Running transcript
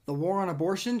the war on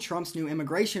abortion, Trump's new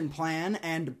immigration plan,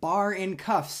 and Barr in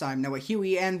cuffs. I'm Noah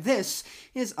Huey, and this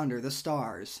is Under the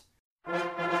Stars.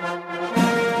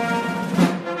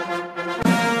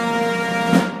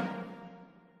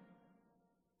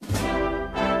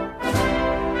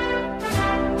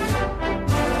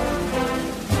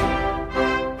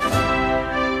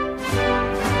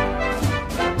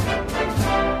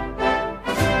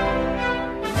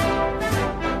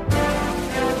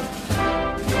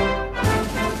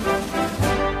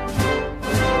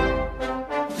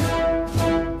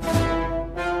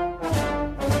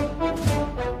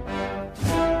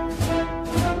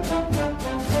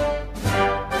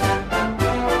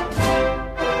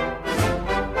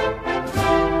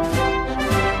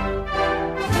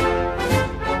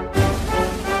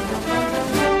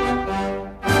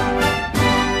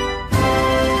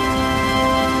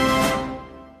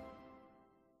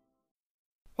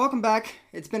 Welcome back.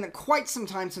 It's been quite some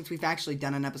time since we've actually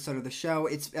done an episode of the show.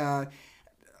 It's I've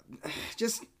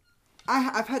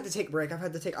had to take a break. I've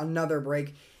had to take another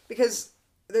break because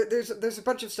there's a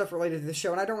bunch of stuff related to the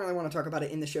show, and I don't really want to talk about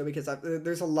it in the show because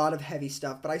there's a lot of heavy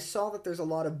stuff. But I saw that there's a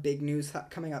lot of big news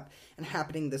coming up and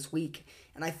happening this week,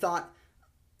 and I thought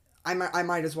I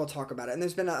might as well talk about it. And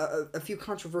there's been a few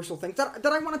controversial things that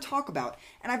I want to talk about.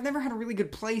 And I've never had a really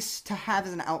good place to have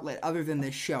as an outlet other than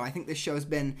this show. I think this show has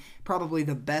been probably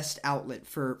the best outlet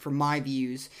for my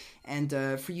views. And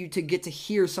for you to get to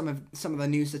hear some of the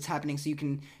news that's happening so you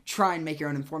can try and make your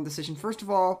own informed decision. First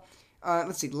of all,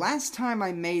 let's see. Last time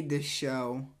I made this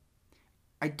show,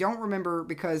 I don't remember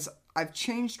because I've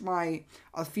changed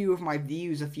a few of my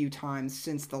views a few times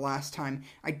since the last time.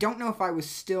 I don't know if I was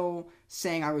still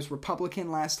saying I was Republican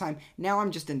last time. Now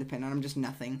I'm just independent. I'm just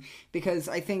nothing. Because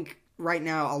I think right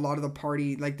now a lot of the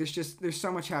party, like there's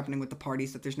so much happening with the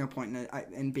parties that there's no point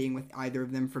in being with either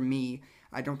of them for me.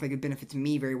 I don't think it benefits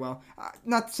me very well.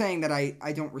 Not saying that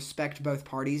I don't respect both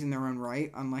parties in their own right,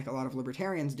 unlike a lot of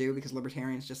libertarians do, because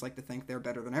libertarians just like to think they're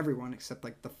better than everyone, except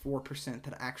like the 4%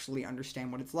 that actually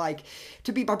understand what it's like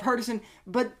to be bipartisan.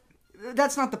 But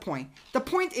that's not the point. The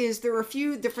point is there are a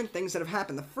few different things that have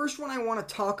happened. The first one I want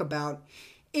to talk about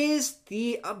is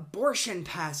the abortion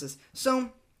passes.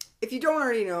 So, if you don't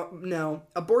already know,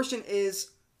 abortion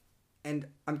is, and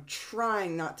I'm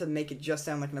trying not to make it just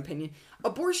sound like an opinion,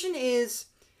 abortion is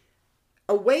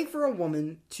a way for a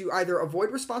woman to either avoid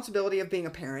responsibility of being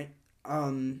a parent,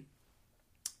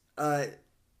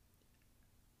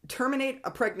 terminate a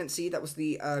pregnancy that was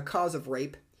the cause of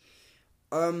rape,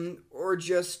 or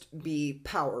just be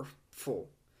powerful.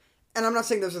 And I'm not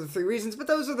saying those are the three reasons, but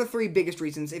those are the three biggest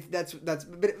reasons. But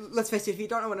let's face it, if you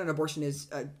don't know what an abortion is,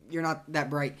 you're not that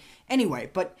bright. Anyway,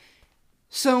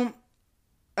 so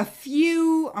I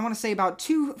want to say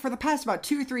for the past about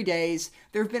 2 or 3 days,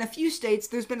 there have been a few states,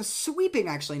 there's been a sweeping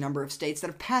actually number of states that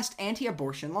have passed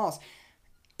anti-abortion laws.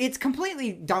 It's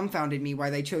completely dumbfounded me why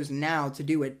they chose now to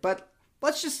do it, but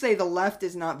let's just say the left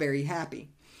is not very happy.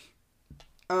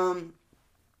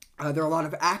 There are a lot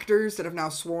of actors that have now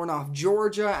sworn off.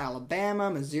 Georgia,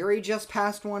 Alabama, Missouri just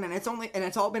passed one, and it's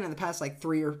all been in the past like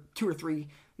 2 or 3,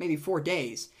 maybe 4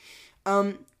 days.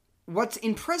 What's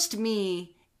impressed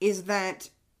me is that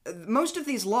most of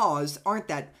these laws aren't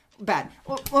that bad.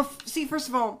 Well, see, first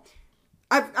of all,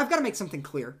 I've got to make something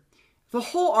clear. The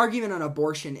whole argument on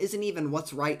abortion isn't even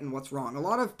what's right and what's wrong. A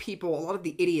lot of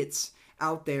the idiots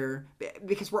out there,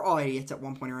 because we're all idiots at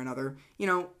one point or another,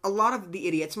 a lot of the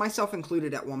idiots, myself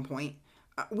included at one point,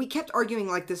 we kept arguing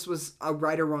like this was a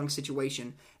right or wrong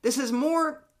situation. This is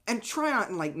more, and try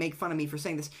not and make fun of me for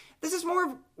saying this, this is more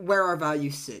of where our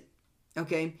values sit,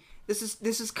 okay? This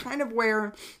is kind of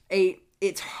where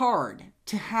it's hard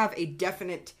to have a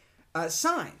definite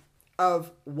sign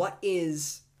of what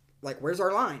is, where's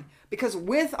our line? Because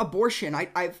with abortion,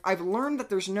 I've learned that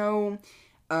there's no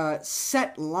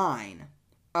set line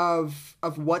of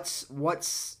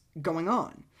what's going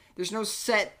on. There's no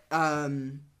set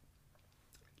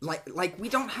we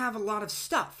don't have a lot of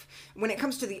stuff when it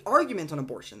comes to the argument on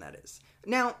abortion, that is.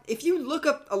 Now, if you look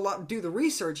up do the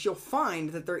research, you'll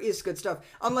find that there is good stuff,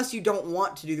 unless you don't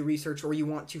want to do the research or you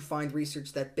want to find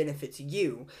research that benefits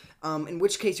you, in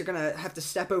which case you're going to have to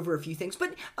step over a few things.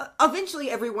 But eventually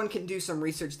everyone can do some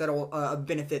research that'll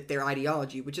benefit their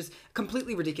ideology, which is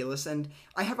completely ridiculous, and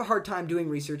I have a hard time doing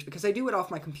research because I do it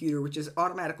off my computer, which is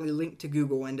automatically linked to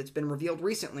Google, and it's been revealed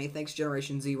recently, thanks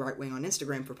Generation Z Right Wing on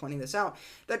Instagram for pointing this out,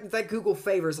 that Google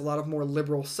favors a lot of more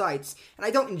liberal sites, and I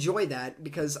don't enjoy that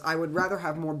because I would rather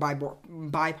have more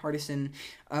bipartisan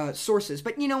sources.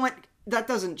 But you know what? That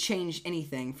doesn't change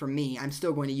anything for me. I'm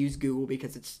still going to use Google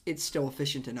because it's still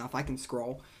efficient enough. I can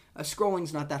scroll.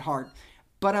 Scrolling's not that hard.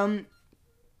 But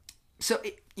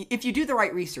if you do the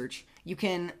right research, you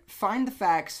can find the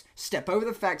facts, step over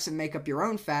the facts and make up your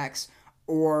own facts,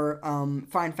 or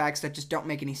find facts that just don't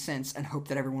make any sense and hope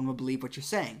that everyone will believe what you're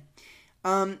saying.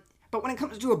 But when it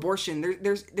comes to abortion,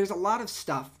 there's a lot of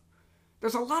stuff.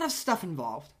 There's a lot of stuff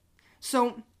involved.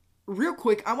 So, real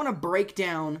quick, I want to break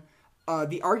down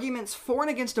the arguments for and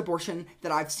against abortion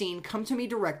that I've seen come to me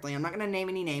directly. I'm not going to name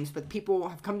any names, but people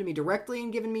have come to me directly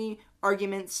and given me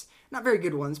arguments. Not very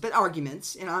good ones, but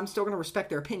arguments, and I'm still going to respect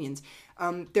their opinions.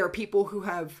 There are people who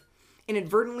have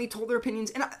inadvertently told their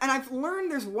opinions, and I've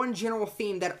learned there's one general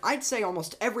theme that I'd say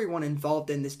almost everyone involved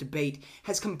in this debate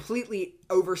has completely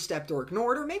overstepped or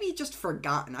ignored, or maybe just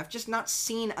forgotten. I've just not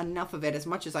seen enough of it as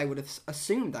much as I would have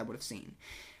assumed I would have seen.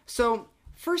 So,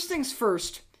 first things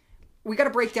first, we got to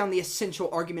break down the essential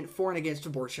argument for and against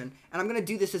abortion, and I'm going to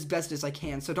do this as best as I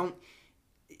can, so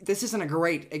this isn't a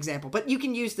great example, but you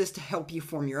can use this to help you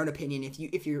form your own opinion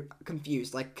if you're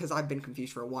confused, because I've been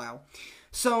confused for a while.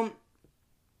 So,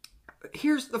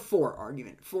 here's the for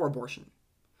argument for abortion.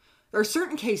 There are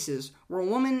certain cases where a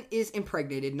woman is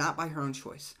impregnated not by her own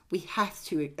choice. We have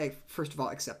to, first of all,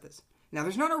 accept this. Now,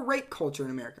 there's not a rape culture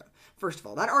in America. First of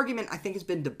all, that argument, I think, has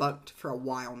been debunked for a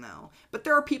while now. But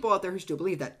there are people out there who still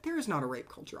believe that there is not a rape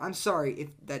culture. I'm sorry if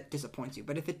that disappoints you,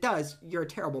 but if it does, you're a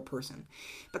terrible person.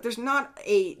 But there's not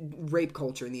a rape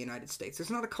culture in the United States.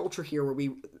 There's not a culture here where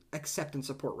we accept and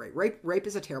support rape. Rape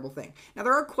is a terrible thing. Now,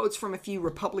 there are quotes from a few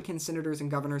Republican senators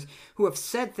and governors who have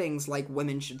said things like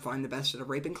women should find the best out of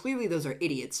rape, and clearly those are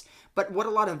idiots. But what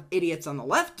a lot of idiots on the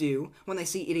left do when they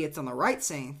see idiots on the right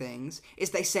saying things is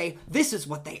they say, this is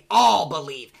what they all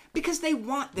believe, because they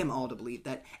want them all to believe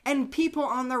that. And people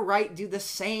on the right do the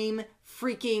same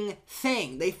freaking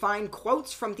thing. They find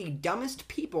quotes from the dumbest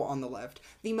people on the left,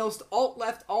 the most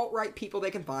alt-left, alt-right people they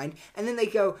can find, and then they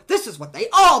go, this is what they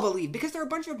all believe, because they're a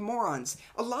bunch of morons.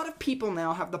 A lot of people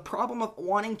now have the problem of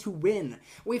wanting to win.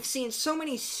 We've seen so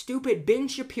many stupid Ben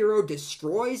Shapiro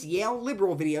destroys Yale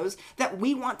liberal videos that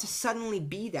we want to suddenly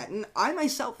be that. And I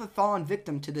myself have fallen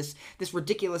victim to this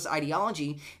ridiculous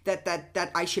ideology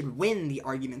that I should win the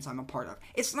arguments I'm a part of.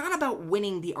 It's not about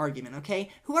winning the argument, okay?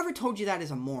 Whoever told you that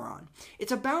is a moron.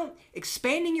 It's about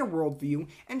expanding your worldview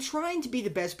and trying to be the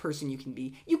best person you can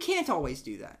be. You can't always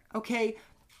do that, okay?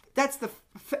 That's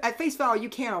at face value, you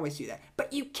can't always do that.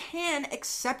 But you can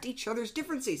accept each other's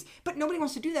differences. But nobody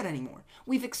wants to do that anymore.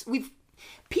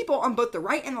 People on both the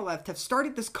right and the left have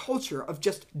started this culture of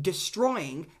just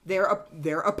destroying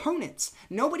their opponents.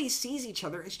 Nobody sees each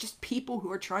other as just people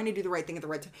who are trying to do the right thing at the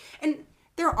right time. And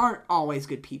there aren't always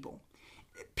good people.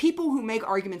 People who make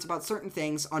arguments about certain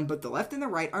things on both the left and the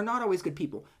right are not always good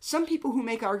people. Some people who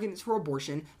make arguments for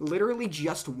abortion literally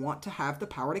just want to have the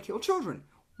power to kill children.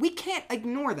 We can't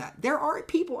ignore that. There are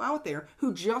people out there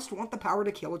who just want the power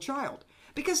to kill a child.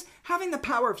 Because having the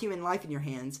power of human life in your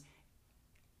hands,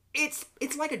 it's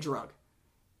like a drug.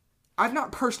 I've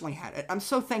not personally had it. I'm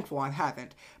so thankful I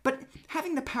haven't. But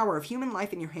having the power of human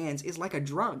life in your hands is like a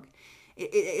drug.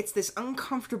 It's this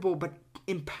uncomfortable but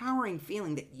empowering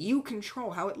feeling that you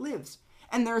control how it lives.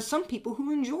 And there are some people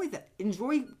who enjoy that,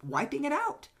 enjoy wiping it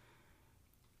out.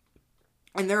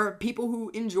 And there are people who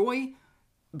enjoy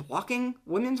blocking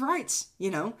women's rights,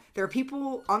 There are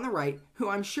people on the right who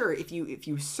I'm sure if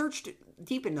you searched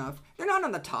deep enough, they're not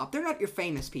on the top, they're not your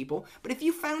famous people, but if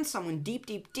you found someone deep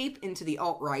into the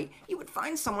alt-right, you would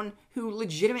find someone who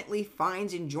legitimately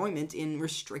finds enjoyment in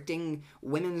restricting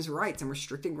women's rights and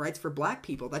restricting rights for black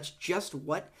people. That's just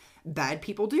what bad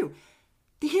people do.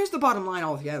 Here's the bottom line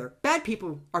altogether. Bad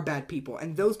people are bad people,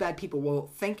 and those bad people will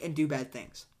think and do bad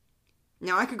things.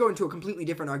 Now, I could go into a completely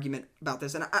different argument about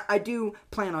this, and I do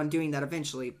plan on doing that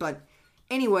eventually, but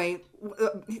anyway,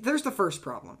 there's the first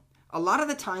problem. A lot of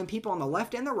the time, people on the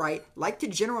left and the right like to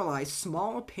generalize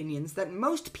small opinions that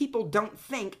most people don't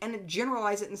think and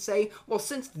generalize it and say, well,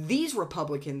 since these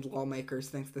Republican lawmakers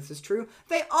think this is true,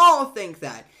 they all think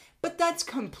that. But that's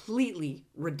completely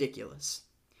ridiculous.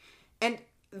 And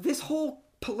this whole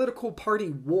political party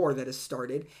war that has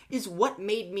started is what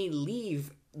made me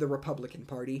leave the Republican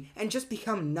Party and just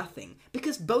become nothing,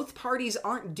 because both parties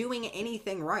aren't doing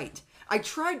anything right. I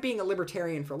tried being a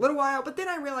libertarian for a little while, but then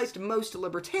I realized most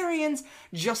libertarians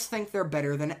just think they're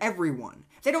better than everyone.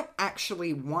 They don't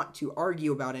actually want to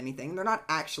argue about anything. They're not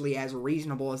actually as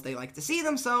reasonable as they like to see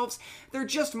themselves. They're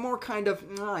just more kind of,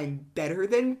 I'm better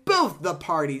than both the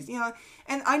parties,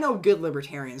 And I know good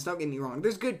libertarians, don't get me wrong.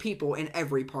 There's good people in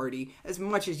every party, as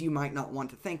much as you might not want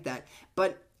to think that.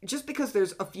 But just because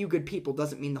there's a few good people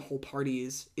doesn't mean the whole party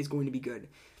is going to be good.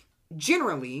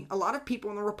 Generally, a lot of people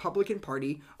in the Republican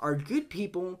Party are good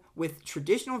people with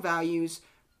traditional values,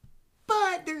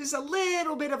 but But there's a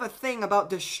little bit of a thing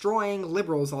about destroying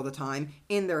liberals all the time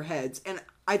in their heads, and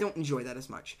I don't enjoy that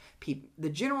as much. People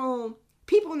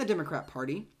in the Democrat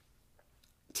Party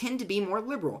tend to be more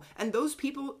liberal, and those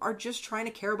people are just trying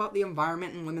to care about the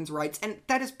environment and women's rights, and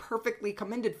that is perfectly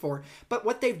commended for. But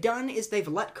what they've done is they've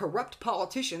let corrupt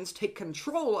politicians take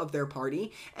control of their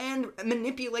party and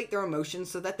manipulate their emotions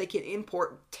so that they can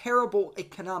import terrible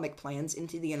economic plans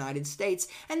into the United States,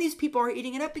 and these people are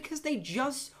eating it up because they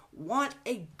just want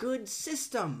a good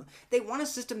system. They want a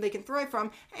system they can thrive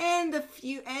from, and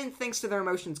thanks to their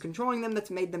emotions controlling them, that's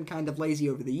made them kind of lazy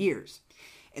over the years.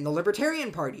 In the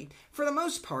Libertarian Party, for the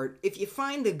most part, if you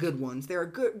find the good ones, there are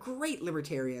great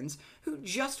libertarians who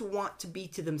just want to be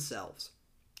to themselves.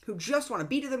 Who just want to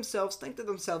be to themselves, think to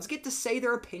themselves, get to say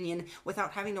their opinion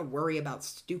without having to worry about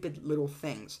stupid little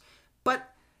things. But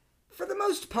for the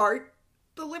most part,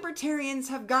 the libertarians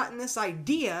have gotten this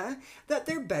idea that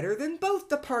they're better than both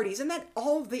the parties and that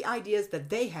all the ideas that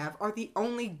they have are the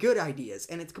only good ideas,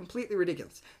 and it's completely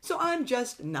ridiculous. So I'm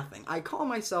just nothing. I call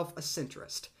myself a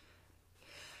centrist.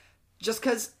 Just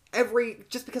because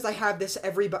I have this,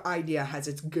 every idea has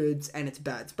its goods and its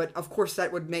bads. But of course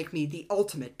that would make me the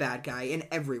ultimate bad guy in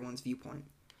everyone's viewpoint.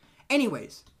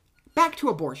 Anyways, back to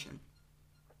abortion.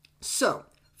 So,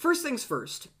 first things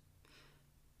first.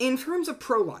 In terms of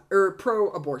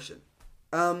pro-abortion,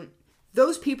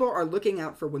 those people are looking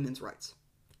out for women's rights.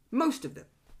 Most of them.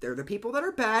 They're the people that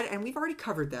are bad, and we've already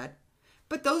covered that.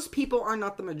 But those people are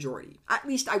not the majority. At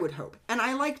least I would hope. And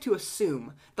I like to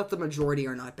assume that the majority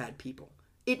are not bad people.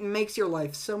 It makes your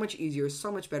life so much easier,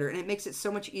 so much better, and it makes it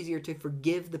so much easier to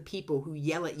forgive the people who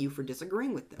yell at you for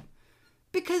disagreeing with them.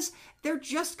 Because they're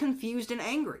just confused and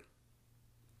angry.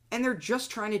 And they're just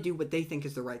trying to do what they think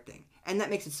is the right thing. And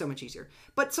that makes it so much easier.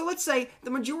 But so let's say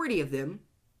the majority of them,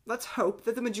 let's hope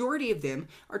that the majority of them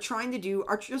are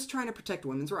just trying to protect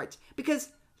women's rights.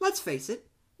 Because, let's face it,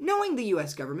 knowing the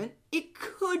U.S. government, it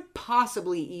could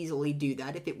possibly easily do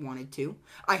that if it wanted to.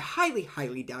 I highly,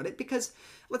 highly doubt it because,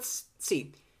 let's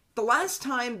see, the last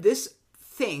time this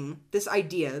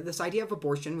idea of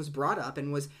abortion was brought up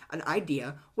and was an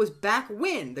idea was back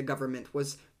when the government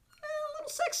was a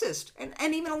little sexist and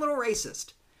even a little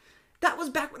racist. That was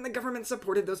back when the government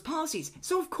supported those policies.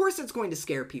 So of course it's going to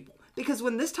scare people. Because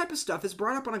when this type of stuff is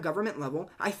brought up on a government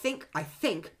level, I think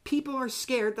people are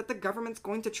scared that the government's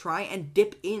going to try and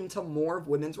dip into more of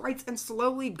women's rights and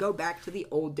slowly go back to the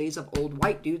old days of old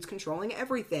white dudes controlling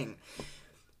everything.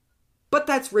 But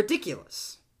that's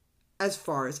ridiculous, as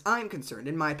far as I'm concerned,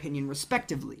 in my opinion,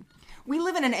 respectively. We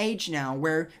live in an age now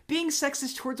where being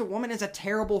sexist towards a woman is a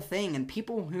terrible thing, and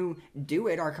people who do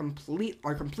it are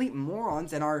complete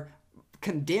morons and are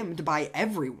condemned by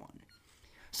everyone.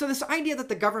 So this idea that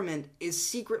the government is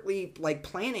secretly,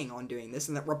 planning on doing this,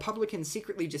 and that Republicans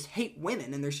secretly just hate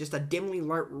women, and there's just a dimly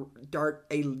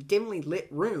lit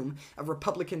room of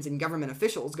Republicans and government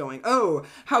officials going, oh,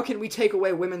 how can we take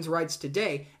away women's rights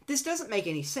today? This doesn't make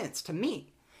any sense to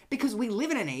me, because we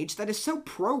live in an age that is so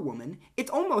pro-woman,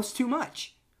 it's almost too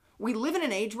much. We live in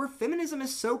an age where feminism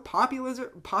is so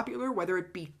popular, whether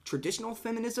it be traditional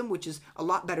feminism, which is a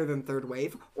lot better than third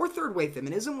wave, or third wave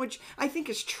feminism, which I think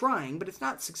is trying, but it's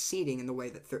not succeeding in the way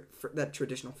that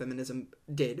traditional feminism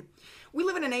did. We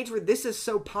live in an age where this is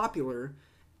so popular.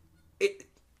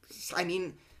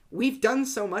 We've done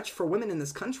so much for women in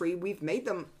this country, we've made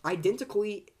them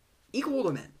identically equal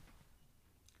to men.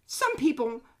 Some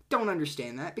people don't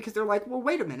understand that because they're like, well,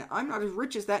 wait a minute, I'm not as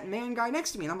rich as that man guy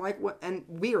next to me. And I'm like, what? And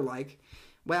we're like,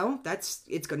 well, it's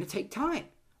going to take time.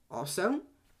 Also,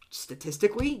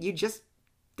 statistically, you just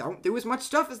don't do as much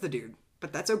stuff as the dude,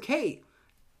 but that's okay.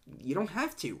 You don't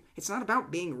have to. It's not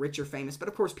about being rich or famous, but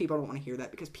of course people don't want to hear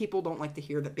that because people don't like to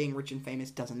hear that being rich and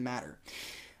famous doesn't matter.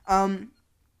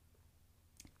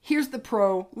 Here's the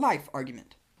pro-life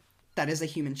argument. That is a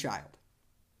human child.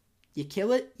 You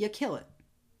kill it, you kill it.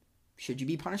 Should you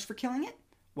be punished for killing it?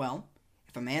 Well,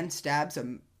 if a man stabs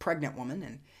a pregnant woman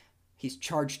and he's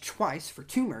charged twice for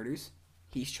 2 murders,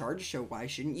 he's charged, so why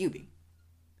shouldn't you be?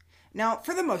 Now,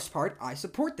 for the most part, I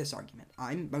support this argument.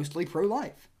 I'm mostly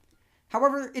pro-life.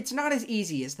 However, it's not as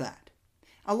easy as that.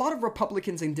 A lot of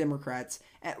Republicans and Democrats,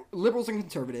 liberals and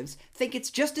conservatives, think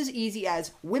it's just as easy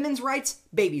as women's rights,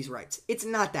 babies' rights. It's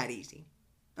not that easy.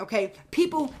 Okay?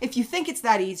 People, if you think it's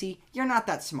that easy, you're not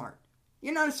that smart.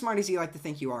 You're not as smart as you like to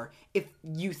think you are if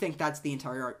you think that's the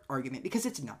entire argument, because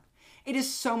it's not. It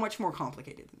is so much more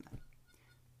complicated than that.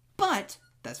 But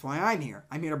that's why I'm here.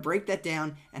 I'm here to break that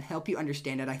down and help you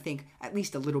understand it, I think, at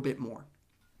least a little bit more.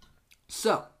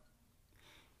 So,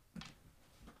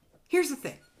 here's the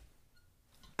thing.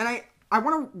 And I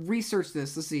want to research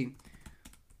this. Let's see.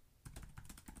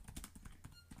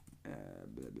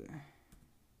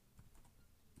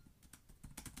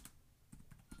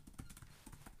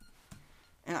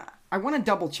 I want to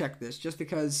double check this just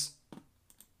because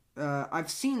I've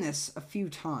seen this a few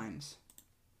times.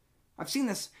 I've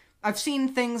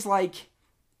seen things like,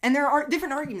 and there are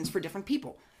different arguments for different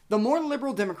people. The more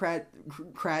liberal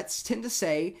Democrats tend to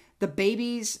say the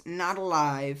baby's not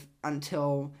alive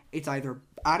until it's either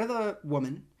out of the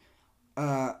woman,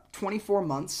 24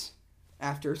 months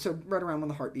after, so right around when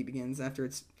the heartbeat begins, after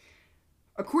it's,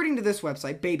 according to this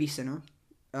website, Baby Center,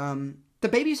 the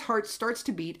baby's heart starts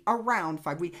to beat around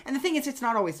 5 weeks. And the thing is, it's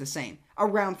not always the same.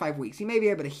 Around 5 weeks. You may be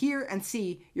able to hear and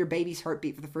see your baby's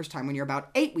heartbeat for the first time when you're about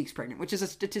 8 weeks pregnant, which is a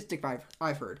statistic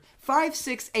I've heard. 5,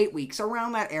 6, 8 weeks,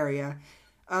 around that area,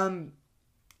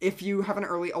 if you have an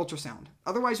early ultrasound.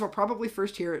 Otherwise, you'll probably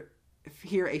first hear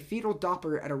a fetal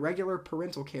Doppler at a regular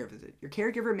parental care visit. Your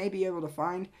caregiver may be able to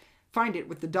find it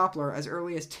with the Doppler as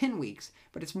early as 10 weeks,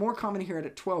 but it's more common to hear it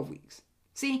at 12 weeks.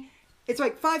 See? It's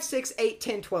like 5, 6, 8,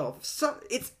 10, 12. So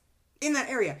it's in that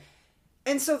area.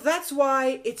 And so that's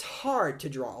why it's hard to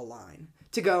draw a line.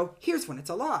 To go, here's when it's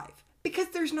alive. Because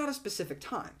there's not a specific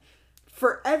time.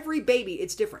 For every baby,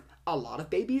 it's different. A lot of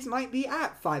babies might be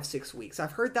at 5, 6 weeks.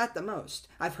 I've heard that the most.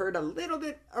 I've heard a little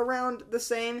bit around the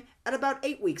same at about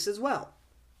 8 weeks as well.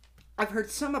 I've heard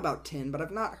some about 10, but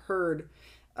I've not heard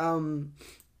a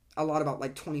lot about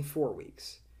like 24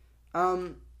 weeks.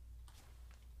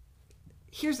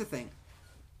 Here's the thing.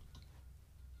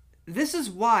 This is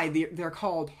why they're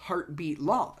called heartbeat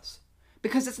laws.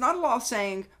 Because it's not a law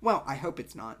saying, well, I hope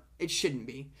it's not. It shouldn't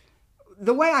be.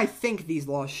 The way I think these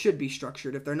laws should be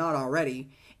structured, if they're not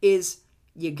already, is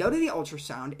you go to the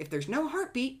ultrasound. If there's no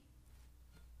heartbeat,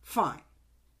 fine.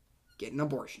 Get an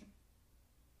abortion.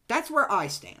 That's where I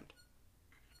stand.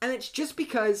 And it's just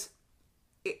because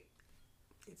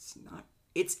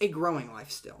it's a growing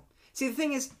life still. See, the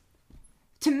thing is,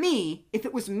 to me, if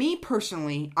it was me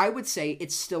personally, I would say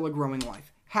it's still a growing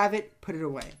life. Have it, put it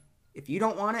away. If you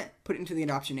don't want it, put it into the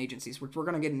adoption agencies, which we're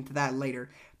going to get into that later.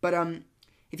 But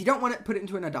if you don't want it, put it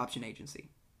into an adoption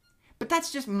agency. But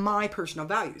that's just my personal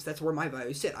values. That's where my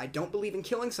values sit. I don't believe in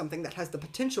killing something that has the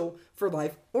potential for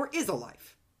life or is a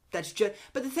life. That's just.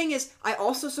 But the thing is, I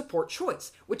also support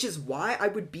choice, which is why I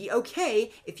would be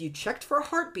okay if you checked for a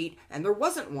heartbeat and there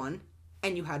wasn't one,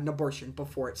 and you had an abortion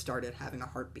before it started having a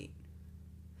heartbeat.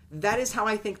 That is how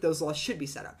I think those laws should be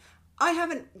set up. I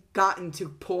haven't gotten to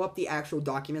pull up the actual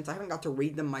documents. I haven't got to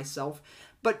read them myself.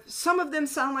 But some of them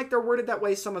sound like they're worded that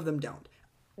way. Some of them don't.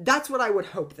 That's what I would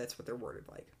hope that's what they're worded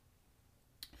like.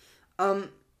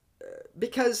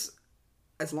 Because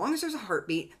as long as there's a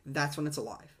heartbeat, that's when it's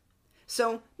alive.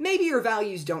 So maybe your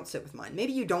values don't sit with mine.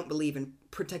 Maybe you don't believe in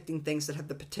protecting things that have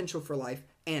the potential for life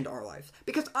and our lives.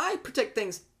 Because I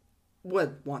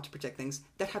would want to protect things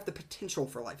that have the potential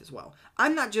for life as well.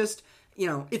 I'm not just,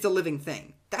 it's a living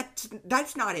thing.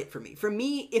 That's not it for me. For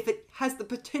me, if it has the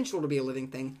potential to be a living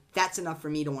thing, that's enough for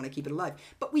me to want to keep it alive.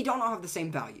 But we don't all have the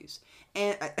same values.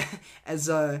 And as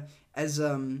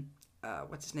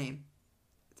what's his name?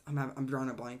 I'm drawing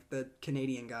a blank. The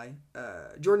Canadian guy,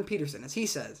 Jordan Peterson, as he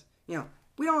says,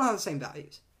 we don't all have the same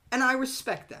values. And I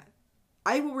respect that.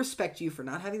 I will respect you for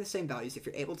not having the same values if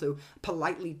you're able to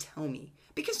politely tell me.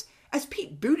 Because as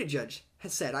Pete Buttigieg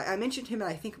has said, I mentioned him in,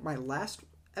 I think, my last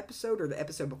episode or the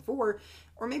episode before,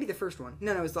 or maybe the first one.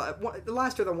 No, it was the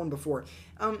last or the one before.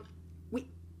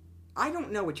 I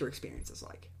don't know what your experience is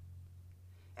like.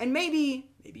 And maybe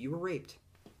you were raped.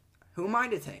 Who am I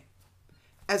to say?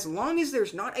 As long as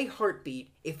there's not a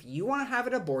heartbeat, if you want to have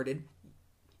it aborted,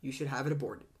 you should have it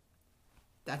aborted.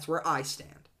 That's where I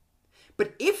stand.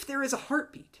 But if there is a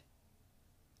heartbeat,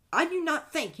 I do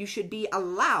not think you should be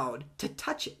allowed to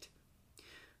touch it.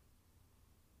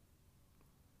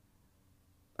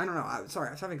 I don't know. I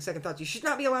was having second thoughts. You should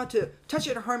not be allowed to touch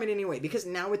it or harm it in any way because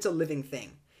now it's a living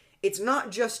thing. It's not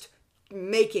just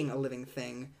making a living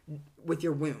thing with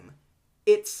your womb.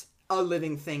 It's a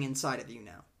living thing inside of you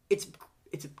now. It's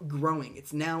growing.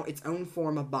 It's now its own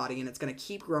form of body, and it's going to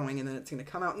keep growing, and then it's going to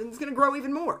come out, and then it's going to grow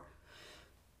even more.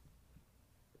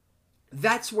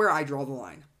 That's where I draw the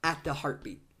line, at the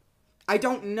heartbeat. I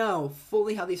don't know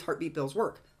fully how these heartbeat bills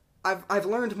work. I've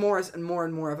learned more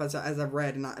and more as I've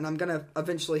read, and I'm going to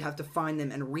eventually have to find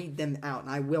them and read them out,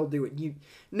 and I will do it.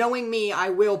 Knowing me, I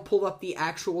will pull up the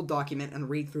actual document and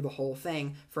read through the whole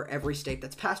thing for every state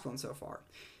that's passed one so far.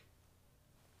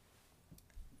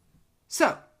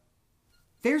 So,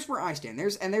 there's where I stand.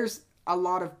 There's a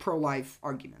lot of pro-life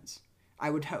arguments, I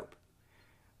would hope.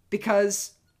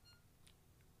 Because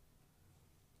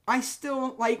I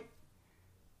still,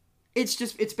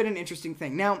 it's been an interesting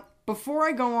thing. Now, before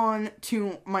I go on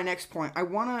to my next point, I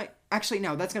want to... Actually,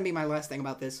 no, that's going to be my last thing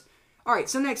about this. Alright,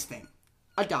 so next thing.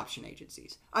 Adoption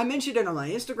agencies. I mentioned it on my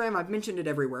Instagram. I've mentioned it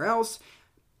everywhere else.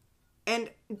 And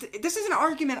this is an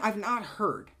argument I've not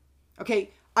heard.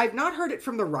 Okay, I've not heard it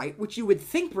from the right, which you would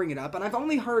think bring it up, and I've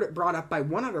only heard it brought up by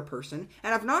one other person,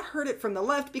 and I've not heard it from the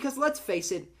left because, let's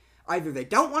face it, either they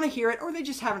don't want to hear it or they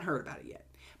just haven't heard about it yet.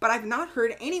 But I've not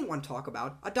heard anyone talk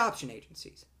about adoption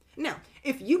agencies. Now,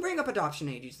 if you bring up adoption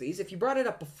agencies, if you brought it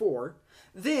up before,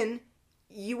 then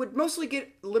you would mostly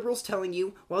get liberals telling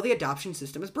you, well, the adoption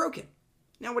system is broken.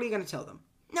 Now, what are you going to tell them?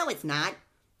 No, it's not.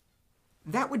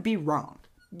 That would be wrong.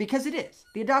 Because it is.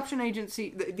 The adoption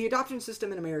agency, the adoption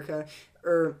system in America,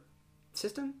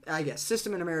 system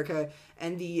in America,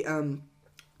 and the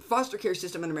foster care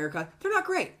system in America, they're not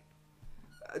great.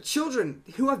 Children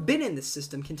who have been in this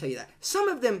system can tell you that. Some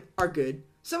of them are good.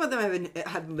 Some of them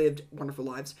have lived wonderful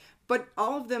lives, but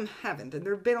all of them haven't, and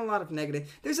there have been a lot of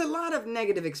there's a lot of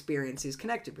negative experiences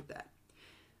connected with that.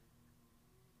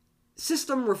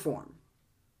 System reform.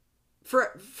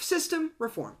 For system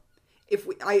reform. If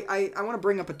I want to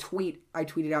bring up a tweet I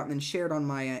tweeted out and then shared on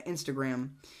my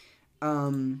Instagram.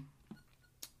 I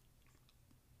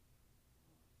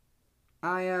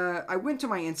went to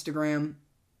my Instagram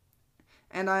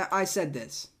and I said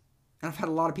this. And I've had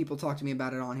a lot of people talk to me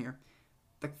about it on here.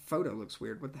 The photo looks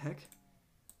weird. What the heck?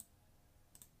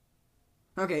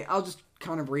 Okay, I'll just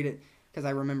kind of read it because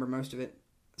I remember most of it.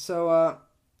 So,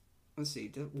 let's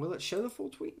see. Will it show the full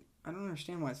tweet? I don't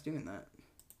understand why it's doing that.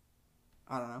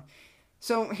 I don't know.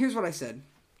 So, here's what I said.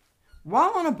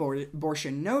 While on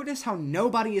abortion, notice how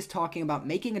nobody is talking about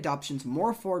making adoptions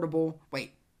more affordable.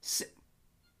 Wait.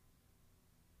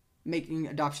 Making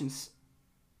adoptions...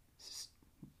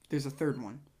 There's a third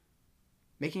one.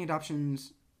 Making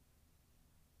adoptions...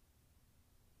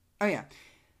 Oh, yeah.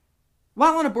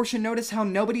 While on abortion, notice how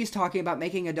nobody is talking about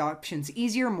making adoptions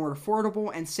easier, more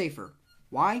affordable, and safer.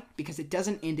 Why? Because it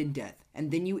doesn't end in death. And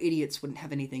then you idiots wouldn't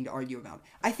have anything to argue about.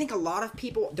 I think a lot of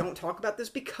people don't talk about this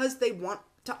because they want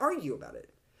to argue about it.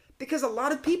 Because a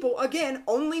lot of people, again,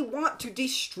 only want to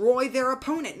destroy their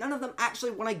opponent. None of them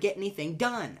actually want to get anything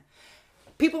done.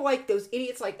 People like those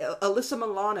idiots like Alyssa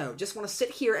Milano just want to sit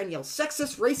here and yell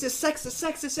sexist, racist,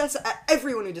 sexist at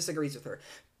everyone who disagrees with her.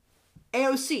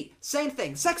 AOC, same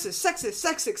thing. Sexist.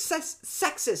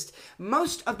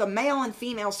 Most of the male and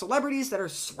female celebrities that are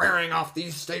swearing off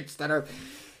these states that are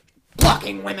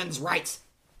blocking women's rights.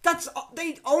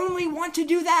 They only want to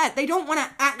do that. They don't want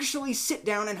to actually sit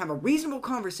down and have a reasonable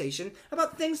conversation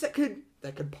about things that could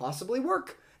possibly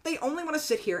work. They only want to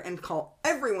sit here and call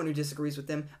everyone who disagrees with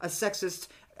them a sexist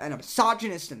and a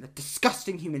misogynist and a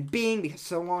disgusting human being because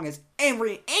so long as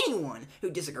anyone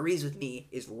who disagrees with me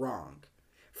is wrong.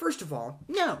 First of all,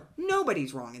 no,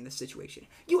 nobody's wrong in this situation.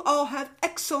 You all have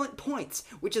excellent points,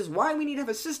 which is why we need to have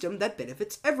a system that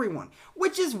benefits everyone,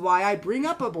 which is why I bring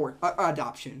up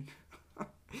adoption.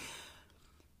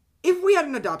 If we had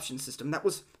an adoption system that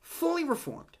was fully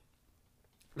reformed,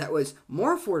 that was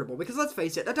more affordable, because let's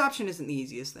face it, adoption isn't the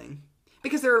easiest thing,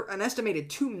 because there are an estimated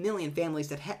 2 million families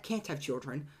that can't have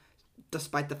children,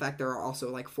 despite the fact there are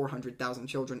also like 400,000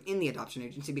 children in the adoption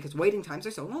agency because waiting times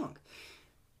are so long.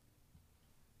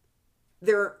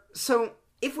 So,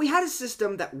 if we had a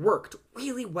system that worked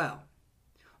really well,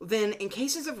 then in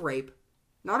cases of rape,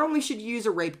 not only should you use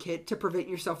a rape kit to prevent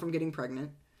yourself from getting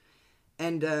pregnant,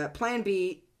 and Plan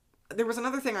B, there was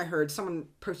another thing I heard, someone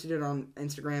posted it on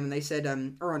Instagram, and they said,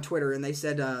 or on Twitter, and they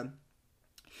said,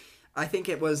 I think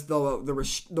it was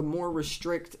the more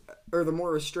restricting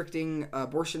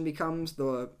abortion becomes,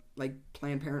 the like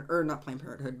Planned Parenthood, or not Planned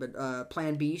Parenthood, but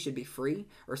Plan B should be free,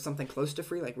 or something close to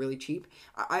free, like really cheap.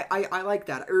 I like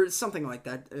that, or something like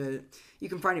that. You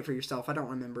can find it for yourself. I don't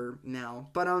remember now,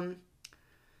 but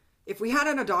if we had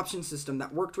an adoption system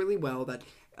that worked really well, that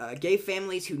gave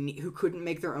families who couldn't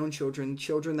make their own children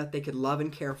that they could love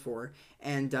and care for,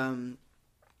 and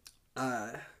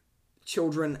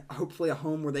children, hopefully a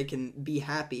home where they can be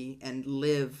happy and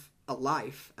live a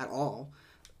life at all,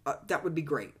 that would be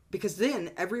great. Because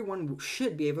then everyone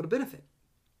should be able to benefit.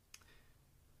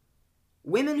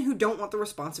 Women who don't want the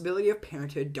responsibility of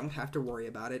parenthood don't have to worry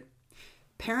about it.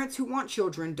 Parents who want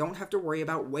children don't have to worry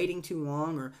about waiting too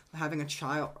long or having a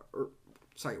child,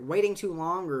 waiting too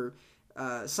long or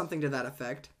something to that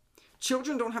effect.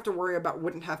 Children wouldn't have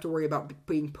to worry about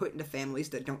being put into families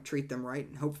that don't treat them right,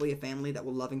 and hopefully a family that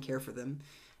will love and care for them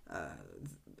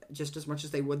just as much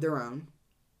as they would their own.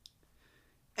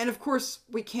 And of course,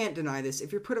 we can't deny this.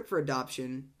 If you're put up for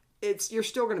adoption, you're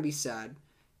still going to be sad.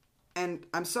 And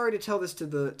I'm sorry to tell this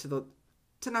to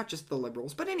not just the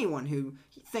liberals, but anyone who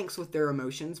thinks with their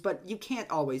emotions, but you can't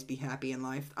always be happy in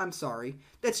life. I'm sorry.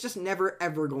 That's just never,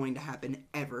 ever going to happen,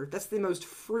 ever. That's the most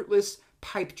fruitless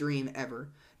pipe dream ever.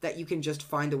 that you can just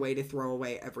find a way to throw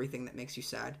away everything that makes you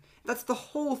sad. That's the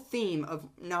whole theme of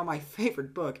now my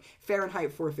favorite book,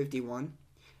 Fahrenheit 451.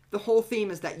 The whole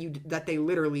theme is that they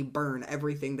literally burn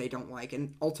everything they don't like,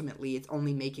 and ultimately it's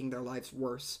only making their lives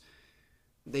worse.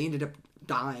 They ended up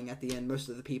dying at the end, most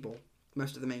of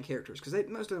the main characters, because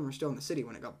most of them are still in the city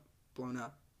when it got blown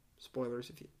up. Spoilers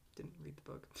if you didn't read the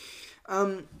book.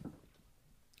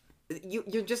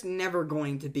 You're just never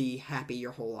going to be happy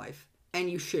your whole life, and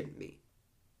you shouldn't be.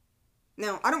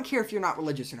 Now, I don't care if you're not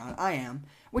religious or not. I am,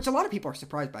 which a lot of people are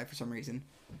surprised by for some reason.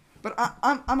 But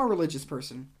I'm a religious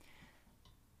person.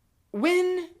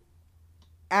 When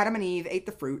Adam and Eve ate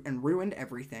the fruit and ruined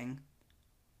everything,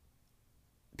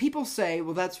 people say,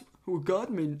 well, God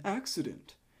made an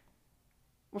accident.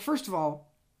 Well, first of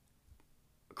all,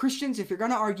 Christians, if you're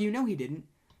going to argue, no, he didn't,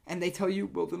 and they tell you,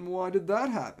 well, then why did that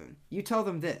happen? You tell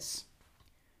them this.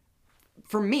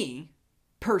 For me,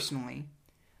 personally,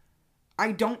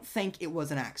 I don't think it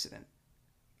was an accident.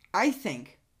 I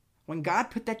think when God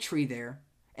put that tree there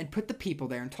and put the people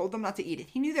there and told them not to eat it,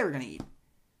 he knew they were going to eat it.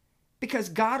 Because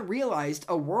God realized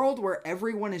a world where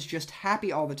everyone is just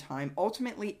happy all the time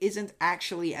ultimately isn't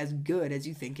actually as good as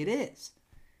you think it is.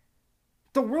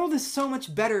 The world is so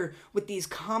much better with these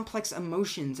complex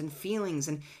emotions and feelings,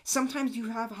 and sometimes you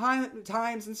have high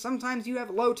times, and sometimes you have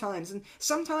low times, and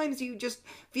sometimes you just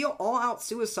feel all-out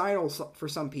suicidal for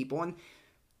some people, and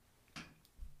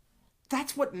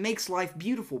that's what makes life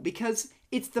beautiful, because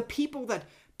it's the people that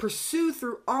pursue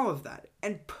through all of that,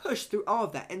 and push through all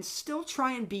of that, and still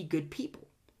try and be good people.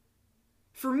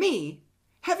 For me,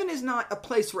 heaven is not a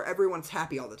place where everyone's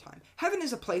happy all the time. Heaven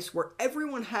is a place where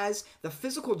everyone has the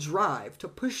physical drive to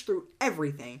push through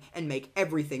everything and make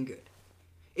everything good.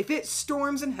 If it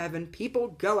storms in heaven,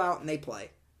 people go out and they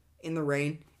play. In the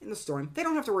rain, in the storm. They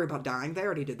don't have to worry about dying. They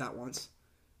already did that once.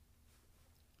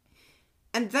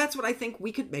 And that's what I think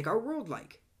we could make our world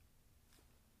like.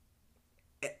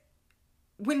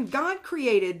 When God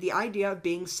created the idea of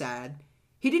being sad,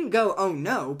 he didn't go, oh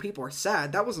no, people are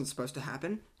sad. That wasn't supposed to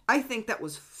happen. I think that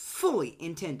was fully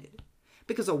intended,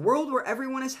 because a world where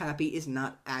everyone is happy is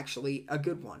not actually a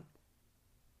good one.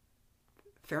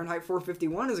 Fahrenheit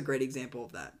 451 is a great example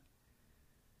of that.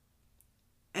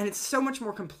 And it's so much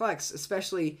more complex,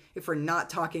 especially if we're not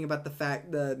talking about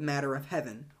the matter of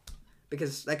heaven,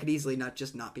 because that could easily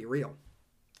not be real.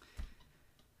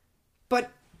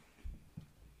 But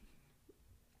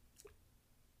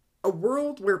a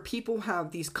world where people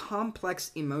have these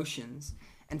complex emotions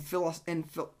and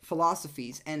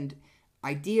philosophies and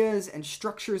ideas and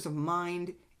structures of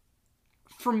mind,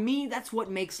 for me, that's what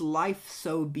makes life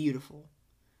so beautiful.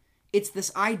 It's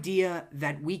this idea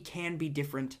that we can be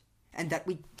different and that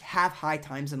we have high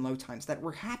times and low times, that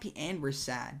we're happy and we're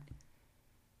sad.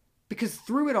 Because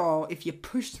through it all, if you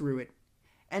push through it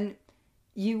and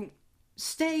you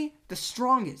stay the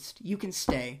strongest you can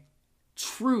stay,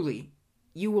 truly,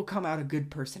 you will come out a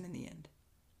good person in the end.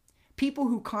 People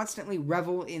who constantly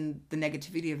revel in the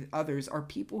negativity of others are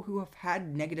people who have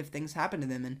had negative things happen to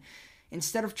them, and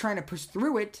instead of trying to push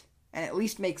through it and at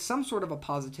least make some sort of a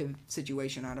positive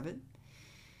situation out of it,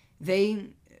 they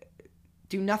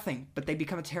do nothing, but they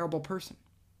become a terrible person.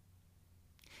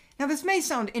 Now, this may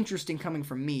sound interesting coming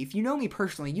from me. If you know me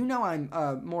personally, you know I'm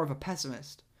more of a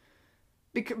pessimist.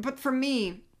 But for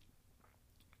me,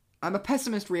 I'm a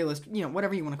pessimist, realist,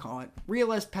 whatever you want to call it.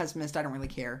 Realist, pessimist, I don't really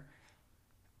care.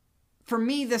 For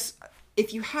me,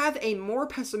 if you have a more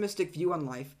pessimistic view on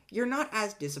life, you're not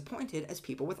as disappointed as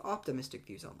people with optimistic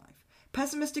views on life.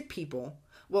 Pessimistic people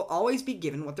will always be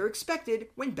given what they're expected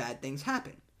when bad things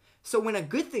happen. So when a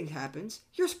good thing happens,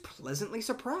 you're pleasantly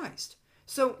surprised.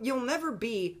 So you'll never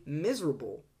be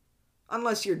miserable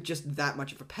unless you're just that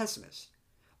much of a pessimist.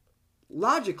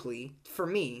 Logically, for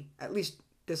me, at least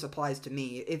this applies to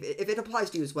me. If it applies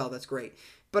to you as well, that's great.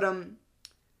 But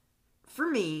for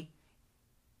me,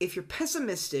 if you're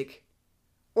pessimistic,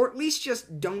 or at least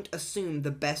just don't assume the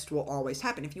best will always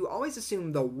happen. If you always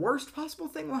assume the worst possible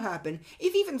thing will happen,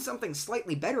 if even something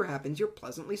slightly better happens, you're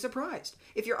pleasantly surprised.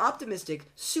 If you're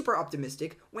optimistic, super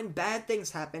optimistic, when bad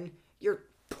things happen, you're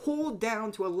pulled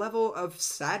down to a level of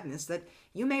sadness that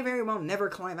you may very well never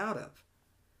climb out of.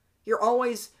 You're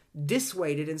always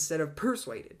dissuaded instead of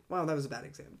persuaded. Well, that was a bad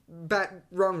example.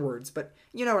 Wrong words, but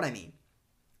you know what I mean.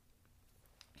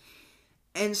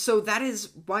 And so that is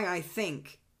why I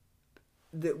think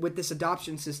that with this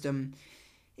adoption system,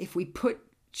 if we put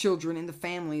children into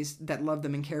families that love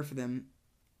them and care for them,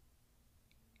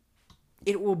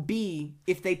 it will be,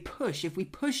 if we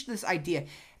push this idea,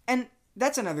 and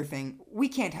that's another thing. We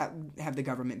can't have the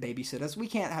government babysit us. We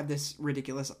can't have this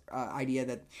ridiculous idea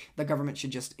that the government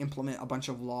should just implement a bunch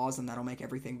of laws and that'll make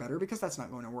everything better, because that's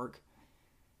not going to work.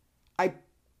 I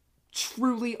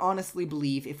truly, honestly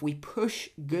believe if we push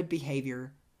good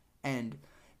behavior and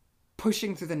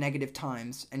pushing through the negative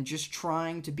times and just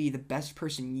trying to be the best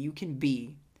person you can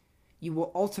be, you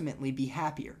will ultimately be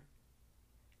happier,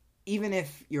 even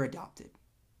if you're adopted.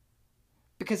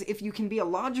 Because if you can be a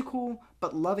logical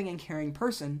but loving and caring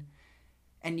person,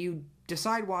 and you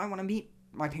decide, well, I want to meet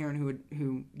my parent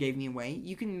who gave me away,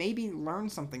 you can maybe learn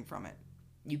something from it.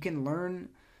 You can learn,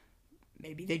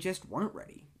 maybe they just weren't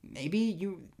ready. Maybe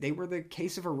they were the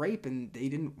case of a rape and they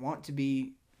didn't want to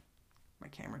be... My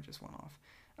camera just went off.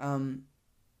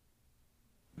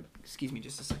 Excuse me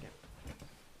just a second.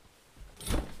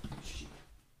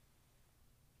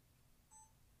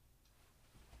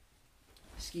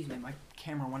 Excuse me, my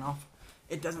camera went off.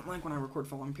 It doesn't like when I record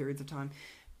for long periods of time.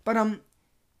 But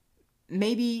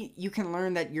maybe you can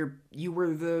learn that you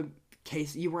were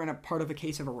in a part of a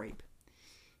case of a rape.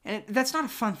 And that's not a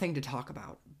fun thing to talk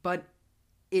about, but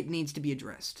it needs to be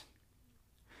addressed.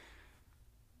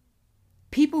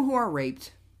 People who are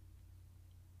raped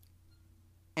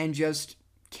and just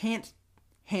can't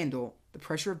handle the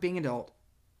pressure of being an adult,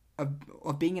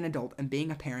 of being an adult and being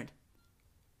a parent,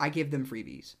 I give them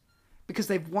freebies. Because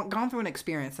they've gone through an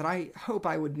experience that I hope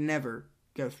I would never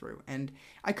go through. And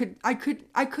I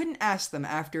couldn't ask them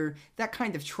after that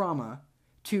kind of trauma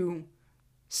to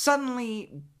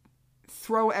suddenly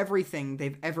throw everything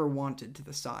they've ever wanted to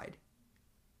the side.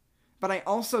 But I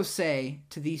also say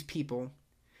to these people,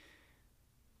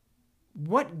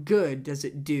 what good does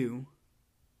it do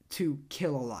to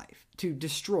kill a life, to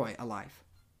destroy a life?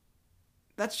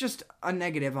 That's just a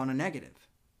negative on a negative.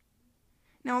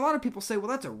 Now, a lot of people say, well,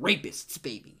 that's a rapist's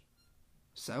baby.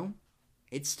 So,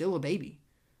 it's still a baby.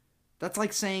 That's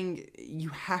like saying you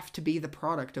have to be the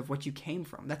product of what you came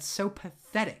from. That's so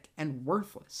pathetic and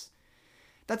worthless.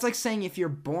 That's like saying if you're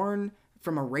born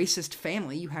from a racist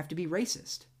family, you have to be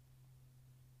racist.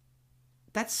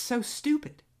 That's so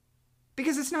stupid.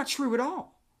 Because it's not true at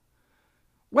all.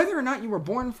 Whether or not you were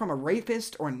born from a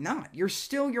rapist or not, you're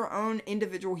still your own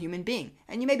individual human being.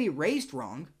 And you may be raised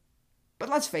wrong. But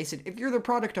let's face it, if you're the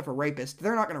product of a rapist,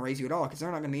 they're not going to raise you at all because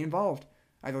they're not going to be involved.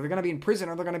 Either they're going to be in prison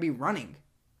or they're going to be running.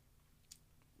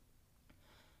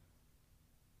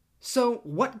 So,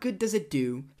 what good does it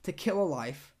do to kill a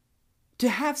life, to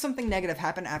have something negative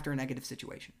happen after a negative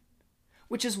situation?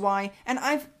 Which is why, and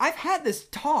I've had this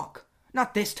talk,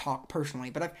 not this talk personally,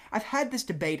 but I've had this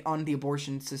debate on the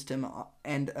abortion system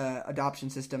and adoption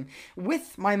system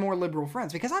with my more liberal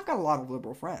friends, because I've got a lot of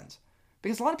liberal friends.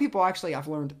 Because a lot of people actually, I've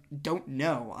learned, don't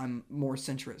know I'm more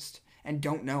centrist, and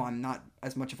don't know I'm not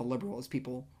as much of a liberal as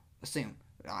people assume.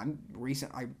 I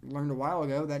learned a while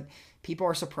ago that people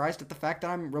are surprised at the fact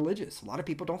that I'm religious. A lot of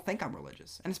people don't think I'm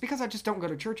religious. And it's because I just don't go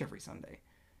to church every Sunday.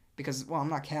 Because, well, I'm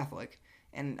not Catholic,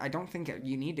 and I don't think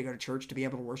you need to go to church to be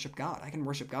able to worship God. I can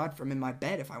worship God from in my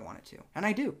bed if I wanted to. And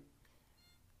I do.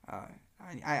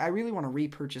 I really want to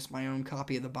repurchase my own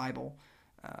copy of the Bible.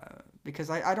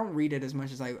 Because I don't read it as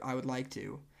much as I would like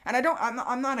to. And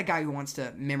I'm not a guy who wants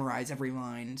to memorize every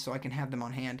line so I can have them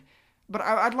on hand. But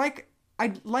I'd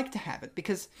like to have it,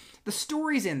 because the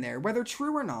stories in there, whether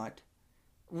true or not,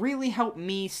 really help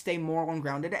me stay moral and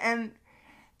grounded. And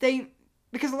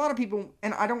because a lot of people,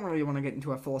 and I don't really want to get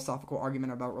into a philosophical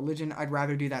argument about religion, I'd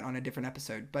rather do that on a different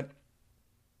episode. But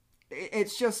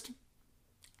it's just,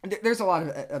 there's a lot of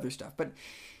other stuff. But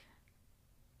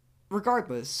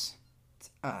regardless...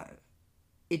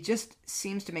 it just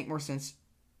seems to make more sense.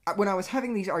 When I was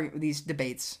having these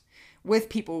debates with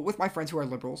people, with my friends who are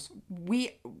liberals,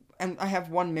 and I have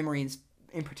one memory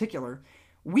in particular,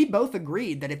 we both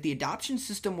agreed that if the adoption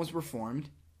system was reformed,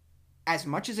 as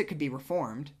much as it could be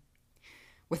reformed,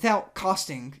 without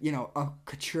costing, a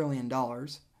quadrillion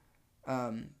dollars,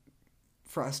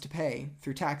 for us to pay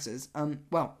through taxes,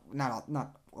 well,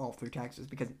 not all through taxes,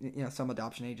 because, some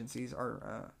adoption agencies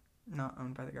are, not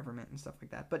owned by the government and stuff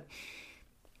like that. But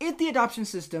if the adoption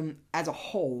system as a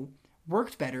whole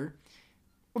worked better,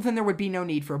 well, then there would be no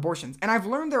need for abortions. And I've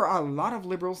learned there are a lot of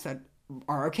liberals that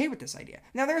are okay with this idea.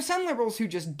 Now, there are some liberals who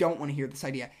just don't want to hear this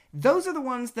idea. Those are the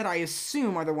ones that I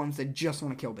assume are the ones that just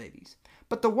want to kill babies.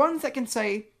 But the ones that can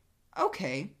say,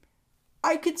 okay,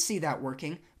 I could see that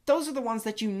working, those are the ones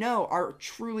that are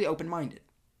truly open-minded.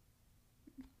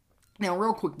 Now,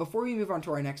 real quick, before we move on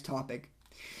to our next topic,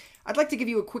 I'd like to give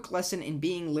you a quick lesson in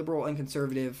being liberal and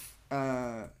conservative,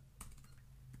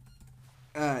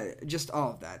 just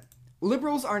all of that.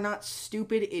 Liberals are not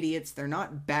stupid idiots. They're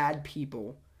not bad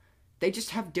people. They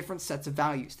just have different sets of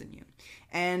values than you.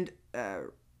 And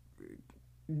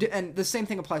the same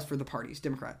thing applies for the parties,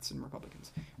 Democrats and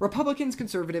Republicans. Republicans,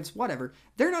 conservatives, whatever,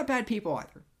 they're not bad people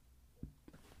either.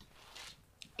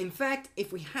 In fact,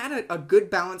 if we had a good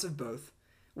balance of both,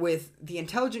 with the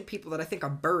intelligent people that I think are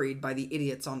buried by the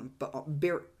idiots on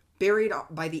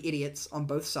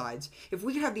both sides, if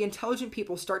we could have the intelligent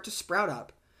people start to sprout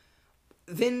up,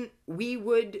 then we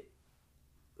would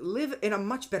live in a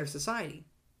much better society.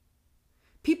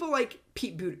 People like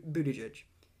Pete Buttigieg.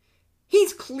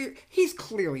 He's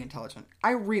clearly intelligent.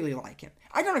 I really like him.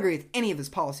 I don't agree with any of his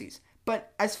policies,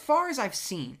 but as far as I've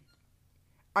seen,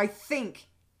 I think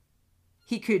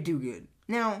he could do good.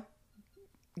 Now,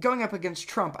 going up against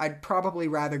Trump, I'd probably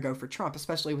rather go for Trump,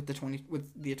 especially with the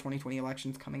 2020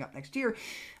 elections coming up next year.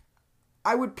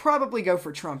 I would probably go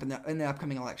for Trump in the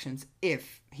upcoming elections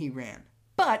if he ran.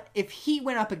 But if he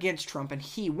went up against Trump and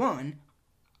he won,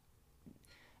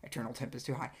 eternal temp is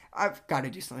too high. I've got to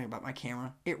do something about my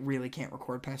camera. It really can't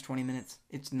record past 20 minutes.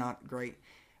 It's not great.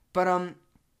 But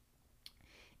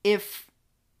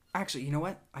actually, you know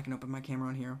what? I can open my camera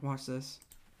on here. Watch this.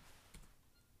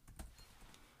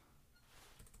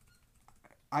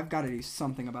 I've got to do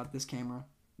something about this camera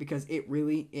because it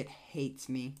hates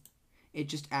me. It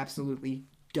just absolutely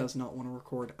does not want to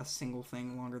record a single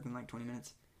thing longer than like 20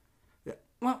 minutes.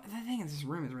 Well, the thing is, this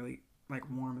room is really like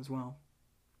warm as well.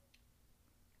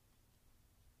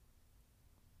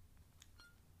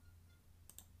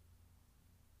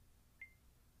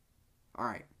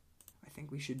 Alright, I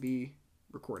think we should be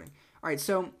recording. Alright,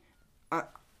 so,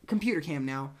 computer cam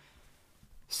now.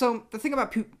 So, the thing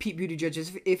about Pete Buttigieg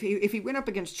is, if he went up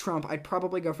against Trump, I'd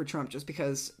probably go for Trump, just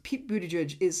because Pete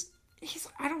Buttigieg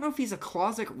I don't know if he's a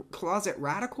closet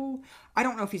radical. I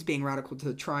don't know if he's being radical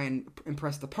to try and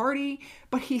impress the party,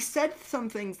 but he said some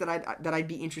things that I'd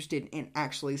be interested in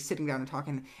actually sitting down and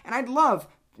talking, and I'd love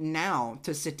now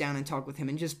to sit down and talk with him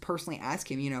and just personally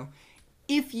ask him,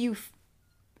 if you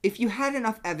had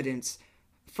enough evidence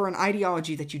for an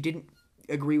ideology that you didn't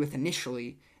agree with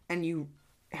initially, and you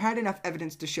had enough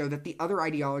evidence to show that the other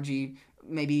ideology,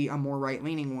 maybe a more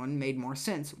right-leaning one, made more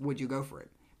sense, would you go for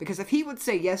it? Because if he would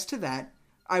say yes to that,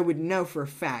 I would know for a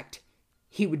fact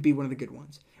he would be one of the good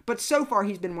ones. But so far,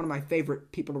 he's been one of my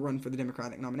favorite people to run for the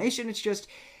Democratic nomination. It's just,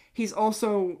 he's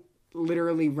also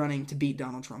literally running to beat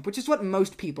Donald Trump, which is what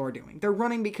most people are doing. They're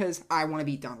running because I want to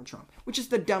beat Donald Trump, which is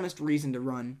the dumbest reason to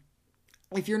run.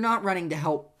 If you're not running to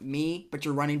help me, but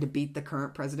you're running to beat the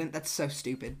current president, that's so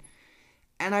stupid.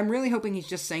 And I'm really hoping he's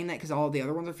just saying that because all the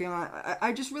other ones are feeling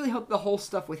I just really hope the whole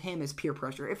stuff with him is peer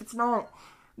pressure. If it's not,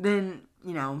 then,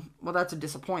 well, that's a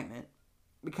disappointment.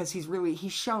 Because he's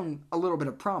shown a little bit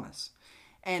of promise.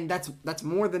 And that's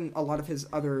more than a lot of his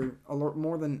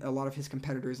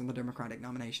competitors in the Democratic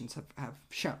nominations have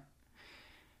shown.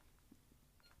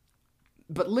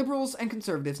 But liberals and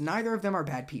conservatives, neither of them are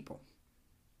bad people.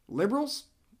 Liberals,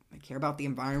 they care about the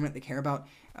environment, they care about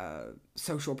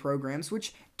social programs,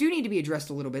 which do need to be addressed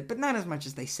a little bit, but not as much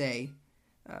as they say.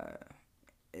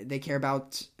 They care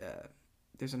about,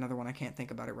 there's another one, I can't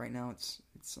think about it right now, it's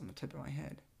on the tip of my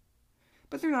head.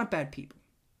 But they're not bad people.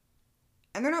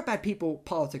 And they're not bad people,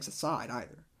 politics aside,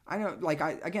 either. I know,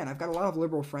 I've got a lot of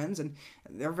liberal friends, and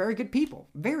they're very good people.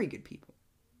 Very good people.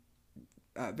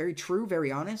 Very true,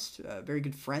 very honest, very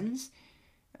good friends.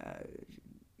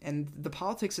 And the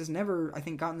politics has never, I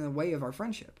think, gotten in the way of our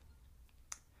friendship.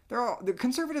 The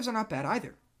conservatives are not bad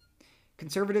either.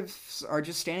 Conservatives are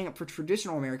just standing up for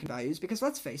traditional American values because,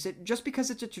 let's face it, just because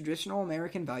it's a traditional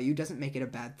American value doesn't make it a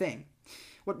bad thing.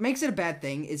 What makes it a bad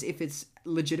thing is if it's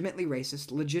legitimately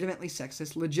racist, legitimately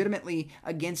sexist, legitimately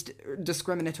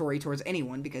discriminatory towards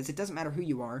anyone, because it doesn't matter who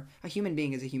you are. A human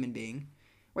being is a human being.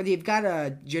 Whether you've got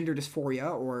a gender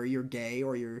dysphoria, or you're gay,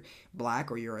 or you're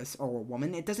black, or you're a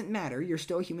woman, it doesn't matter. You're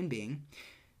still a human being.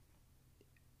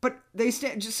 But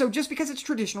so just because it's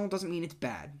traditional doesn't mean it's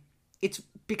bad. It's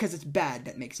because it's bad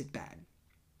that makes it bad.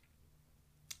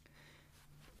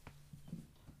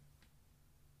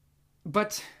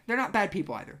 But they're not bad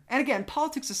people either. And again,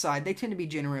 politics aside, they tend to be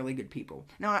generally good people.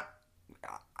 Now,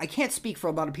 I can't speak for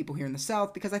a lot of people here in the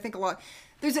South because I think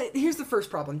here's the first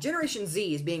problem. Generation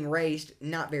Z is being raised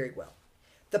not very well.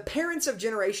 The parents of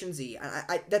Generation Z,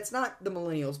 that's not the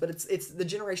millennials, but it's the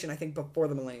generation, I think, before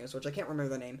the millennials, which I can't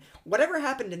remember the name. Whatever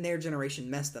happened in their generation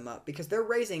messed them up because they're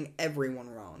raising everyone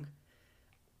wrong.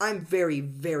 I'm very,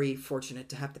 very fortunate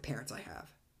to have the parents I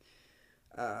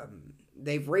have.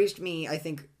 They've raised me, I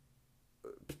think,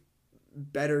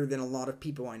 better than a lot of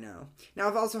people I know. Now,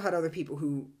 I've also had other people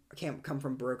who come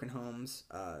from broken homes,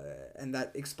 and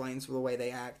that explains the way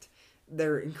they act.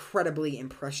 they're incredibly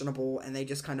impressionable, and they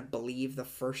just kind of believe the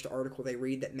first article they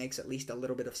read that makes at least a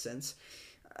little bit of sense.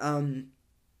 But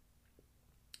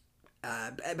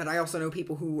I also know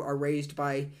people who are raised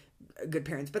by good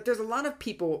parents. But there's a lot of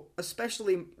people,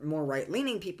 especially more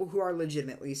right-leaning people, who are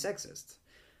legitimately sexist.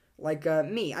 Like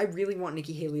me, I really want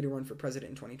Nikki Haley to run for president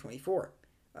in 2024.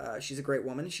 She's a great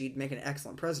woman. She'd make an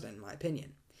excellent president, in my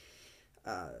opinion.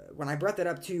 When I brought that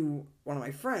up to one of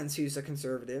my friends who's a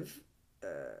conservative,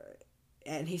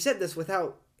 and he said this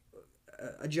without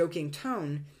a joking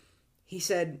tone, he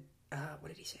said, what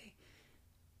did he say?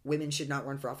 Women should not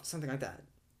run for office, something like that.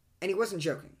 And he wasn't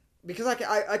joking. Because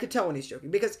I could tell when he's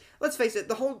joking. Because, let's face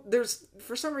it,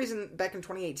 for some reason, back in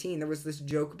 2018, there was this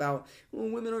joke about,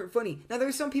 women aren't funny. Now,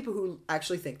 there's some people who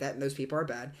actually think that, and those people are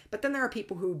bad. But then there are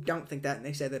people who don't think that, and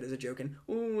they say that as a joke, and,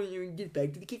 you get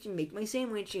back to the kitchen, make my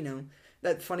sandwich,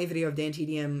 That funny video of Dan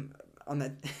TDM on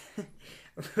that,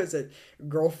 was it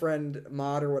girlfriend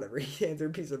mod or whatever, he hands her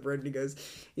a piece of bread, and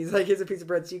he's like, here's a piece of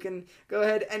bread, so you can go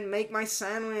ahead and make my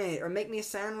sandwich, or make me a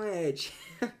sandwich.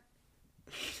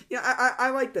 I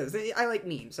like those. I like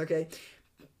memes, okay?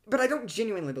 But I don't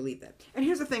genuinely believe that. And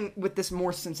here's the thing with this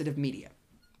more sensitive media.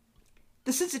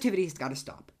 The sensitivity's got to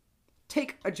stop.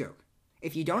 Take a joke.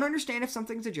 If you don't understand if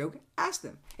something's a joke, ask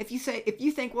them. If you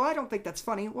think, well, I don't think that's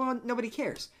funny, well, nobody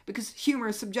cares. Because humor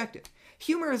is subjective.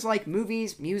 Humor is like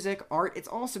movies, music, art. It's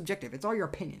all subjective. It's all your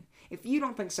opinion. If you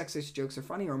don't think sexist jokes are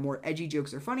funny or more edgy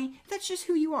jokes are funny, that's just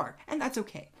who you are. And that's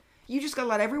okay. You just gotta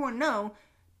let everyone know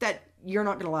that you're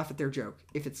not going to laugh at their joke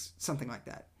if it's something like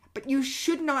that. But you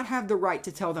should not have the right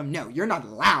to tell them, no, you're not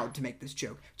allowed to make this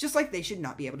joke. Just like they should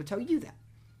not be able to tell you that.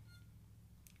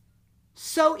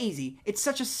 So easy. It's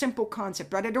such a simple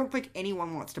concept, but I don't think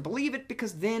anyone wants to believe it,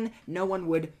 because then no one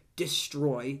would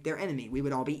destroy their enemy. We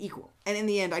would all be equal. And in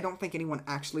the end, I don't think anyone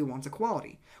actually wants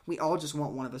equality. We all just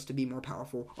want one of us to be more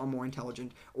powerful or more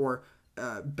intelligent or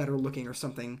better looking or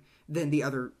something than the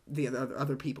other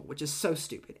people, which is so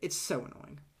stupid. It's so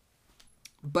annoying.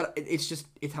 But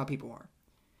it's how people are.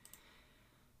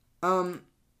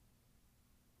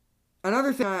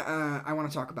 Another thing I want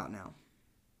to talk about now.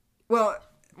 Well,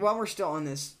 while we're still on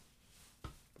this,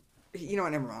 you know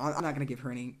what, never mind. I'm not going to give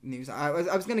her any news. I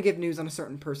was going to give news on a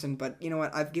certain person, but you know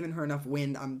what? I've given her enough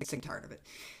wind. I'm sick and tired of it.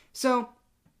 So,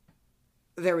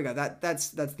 there we go. That's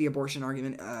the abortion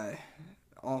argument.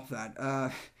 All of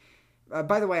that.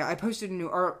 By the way, I posted a new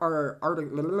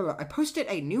article. I posted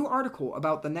a new article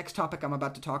about the next topic I'm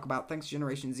about to talk about. Thanks,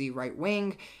 Generation Z Right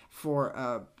Wing,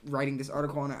 for writing this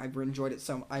article on it. I've enjoyed it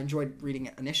I enjoyed reading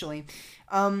it initially.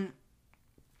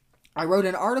 I wrote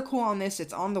an article on this.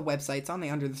 It's on the website. It's on the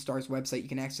Under the Stars website. You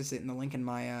can access it in the link in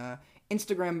my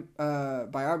Instagram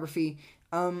biography.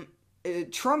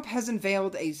 Trump has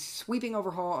unveiled a sweeping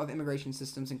overhaul of immigration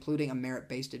systems, including a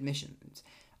merit-based admissions.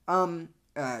 What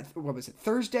was it?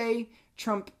 Thursday,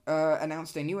 Trump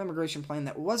announced a new immigration plan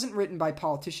that wasn't written by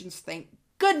politicians. Thank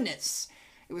goodness!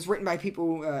 It was written by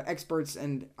people, experts,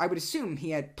 and I would assume he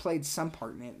had played some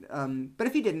part in it. But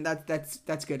if he didn't,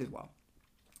 that's good as well.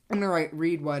 I'm gonna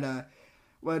read what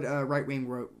Right Wing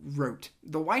wrote.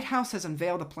 The White House has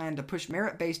unveiled a plan to push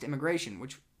merit-based immigration,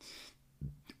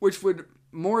 which would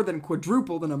more than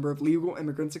quadruple the number of legal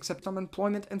immigrants accept on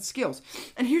employment and skills.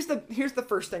 And here's the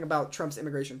first thing about Trump's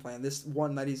immigration plan, this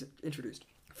one that he's introduced.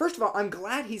 First of all, I'm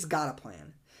glad he's got a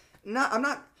plan.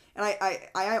 I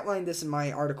outlined this in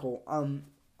my article.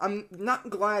 I'm not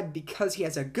glad because he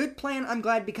has a good plan. I'm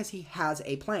glad because he has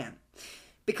a plan.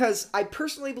 Because I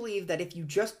personally believe that if you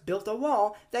just built a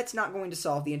wall, that's not going to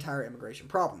solve the entire immigration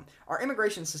problem. Our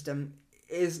immigration system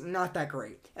is not that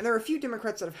great. And there are a few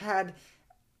Democrats that have had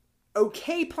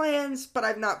okay plans, but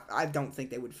I don't think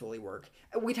they would fully work.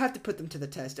 We'd have to put them to the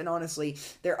test, and honestly,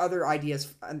 their other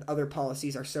ideas and other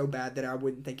policies are so bad that I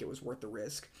wouldn't think it was worth the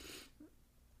risk.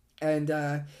 And,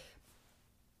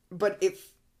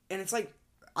 it's like,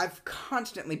 I've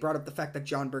constantly brought up the fact that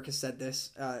John Burke has said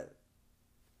this,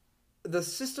 the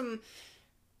system,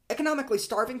 economically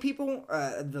starving people,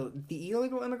 the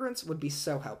illegal immigrants, would be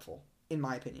so helpful, in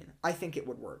my opinion. I think it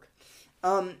would work.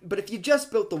 But if you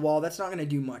just built the wall, that's not going to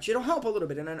do much. It'll help a little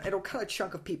bit, and it'll cut a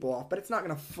chunk of people off, but it's not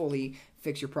going to fully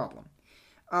fix your problem.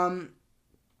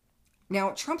 Now,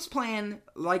 Trump's plan,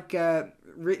 like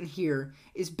written here,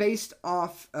 is based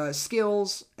off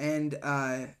skills and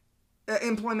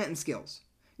employment and skills.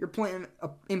 Your plan,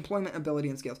 employment, ability,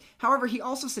 and skills. However, he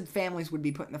also said families would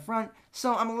be put in the front,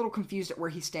 so I'm a little confused at where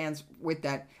he stands with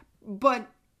that, but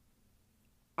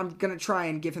I'm going to try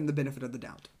and give him the benefit of the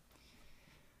doubt.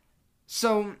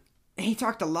 So, he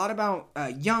talked a lot about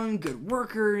young, good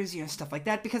workers, stuff like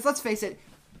that, because let's face it,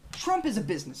 Trump is a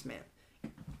businessman.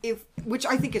 which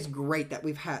I think is great that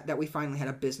we finally had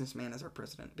a businessman as our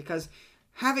president, because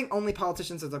having only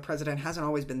politicians as our president hasn't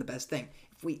always been the best thing.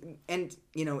 It's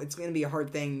going to be a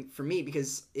hard thing for me,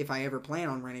 because if I ever plan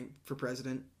on running for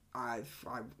president, I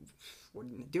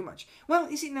wouldn't do much. Well,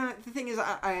 you see, now the thing is,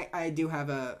 I do have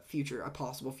a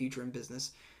possible future in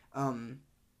business.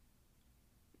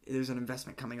 There's an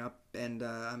investment coming up, and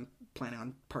I'm planning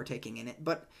on partaking in it.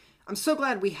 But I'm so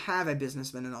glad we have a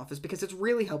businessman in office, because it's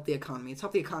really helped the economy. It's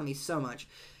helped the economy so much.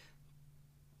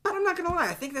 But I'm not going to lie,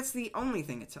 I think that's the only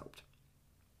thing it's helped.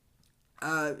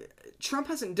 Trump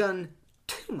hasn't done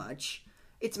too much.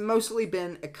 It's mostly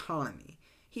been economy.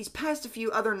 He's passed a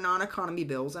few other non-economy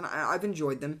bills, and I've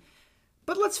enjoyed them.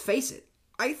 But let's face it,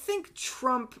 I think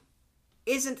Trump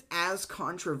isn't as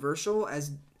controversial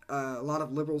as a lot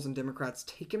of liberals and Democrats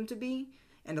take him to be,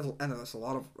 and as a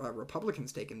lot of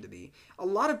Republicans take him to be. A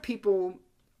lot of people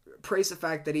praise the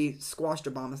fact that he squashed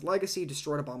Obama's legacy,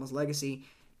 destroyed Obama's legacy.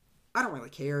 I don't really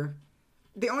care.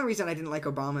 The only reason I didn't like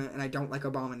Obama, and I don't like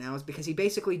Obama now, is because he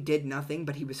basically did nothing,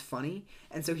 but he was funny.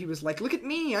 And so he was like, look at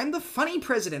me, I'm the funny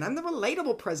president, I'm the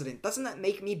relatable president. Doesn't that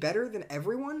make me better than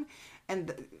everyone?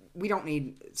 And we don't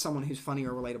need someone who's funny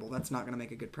or relatable. That's not going to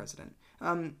make a good president.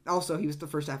 Also, he was the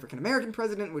first African-American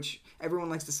president, which everyone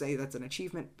likes to say that's an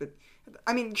achievement. But,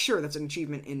 I mean, sure, that's an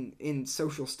achievement in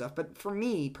social stuff. But for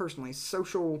me, personally,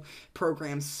 social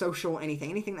programs, social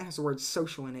anything that has the word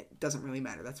social in it doesn't really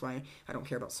matter. That's why I don't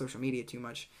care about social media too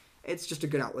much. It's just a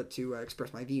good outlet to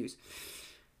express my views.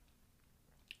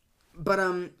 But,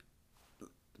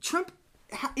 Trump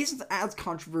isn't as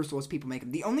controversial as people make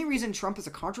him. The only reason Trump is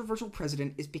a controversial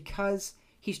president is because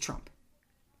he's Trump.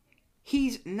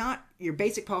 He's not your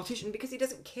basic politician because he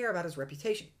doesn't care about his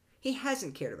reputation. He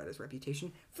hasn't cared about his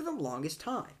reputation for the longest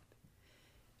time.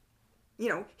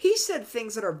 He said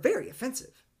things that are very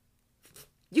offensive.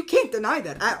 You can't deny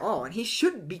that at all, and he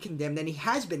shouldn't be condemned, and he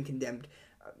has been condemned,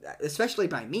 especially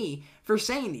by me, for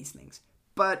saying these things.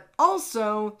 But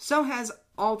also, so have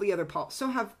all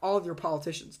of your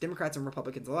politicians, Democrats and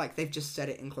Republicans alike. They've just said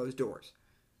it in closed doors.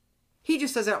 He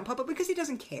just says it out in public because he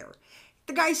doesn't care.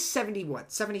 The guy's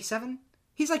 77?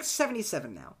 He's like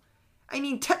 77 now. I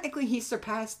mean, technically he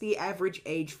surpassed the average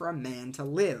age for a man to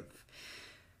live.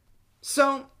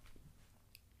 So,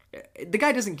 the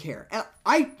guy doesn't care. And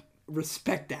I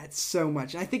respect that so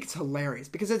much. And I think it's hilarious,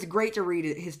 because it's great to read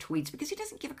his tweets, because he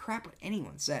doesn't give a crap what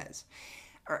anyone says.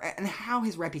 And how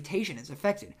his reputation is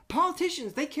affected.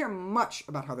 Politicians, they care much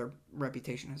about how their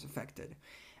reputation is affected.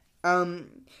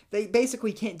 They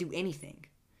basically can't do anything.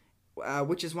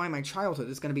 Which is why my childhood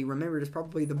is going to be remembered as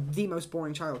probably the most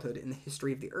boring childhood in the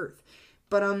history of the earth.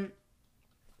 But,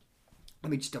 let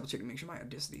me just double check and make sure my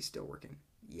Audacity is still working.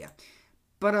 Yeah.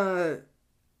 But,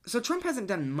 so Trump hasn't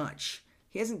done much.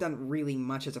 He hasn't done really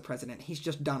much as a president. He's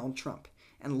just Donald Trump.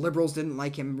 And liberals didn't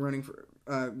like him running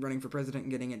for president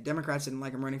and getting it. Democrats didn't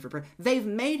like him running for president. They've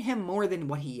made him more than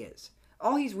what he is.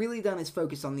 All he's really done is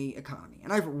focus on the economy,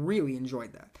 and I've really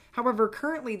enjoyed that. However,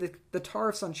 currently the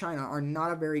tariffs on China are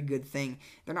not a very good thing.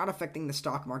 They're not affecting the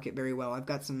stock market very well. I've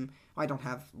got I don't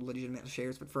have legitimate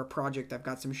shares, but for a project I've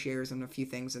got some shares in a few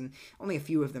things, and only a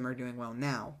few of them are doing well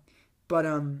now. But,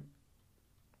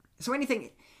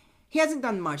 he hasn't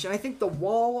done much, and I think the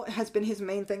wall has been his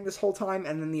main thing this whole time,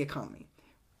 and then the economy.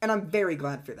 And I'm very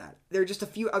glad for that. There are just a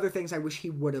few other things I wish he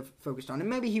would have focused on, and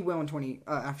maybe he will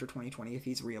after 2020 if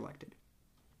he's reelected.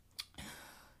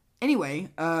 Anyway,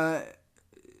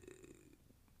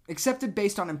 accepted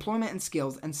based on employment and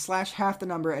skills, and / half the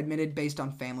number admitted based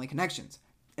on family connections.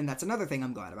 And that's another thing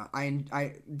I'm glad about.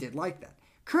 I did like that.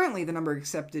 Currently, the number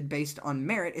accepted based on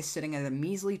merit is sitting at a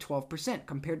measly 12%,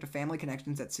 compared to family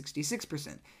connections at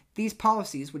 66%. These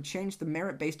policies would change the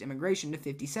merit-based immigration to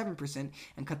 57%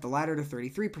 and cut the latter to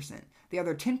 33%. The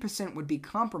other 10% would be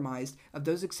compromised of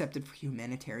those accepted for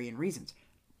humanitarian reasons.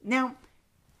 Now,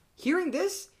 hearing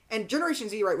this, and Generation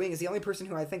Z Right Wing is the only person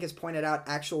who I think has pointed out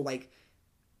actual,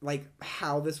 like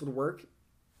how this would work,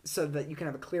 so that you can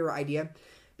have a clearer idea.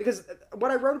 Because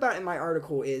what I wrote about in my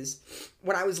article is,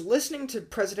 when I was listening to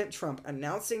President Trump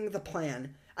announcing the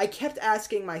plan, I kept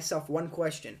asking myself one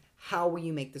question: how will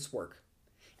you make this work?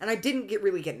 And I didn't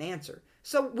really get an answer.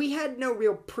 So we had no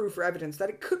real proof or evidence that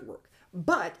it could work.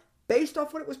 But, based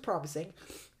off what it was promising,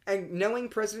 and knowing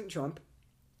President Trump,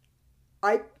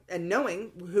 and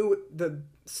knowing who the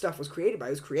stuff was created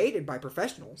by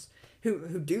professionals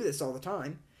who do this all the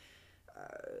time,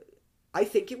 I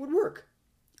think it would work.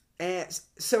 And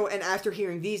after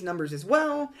hearing these numbers as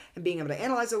well, and being able to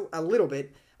analyze a little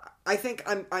bit, I think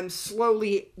I'm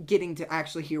slowly getting to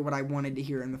actually hear what I wanted to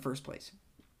hear in the first place.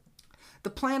 The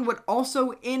plan would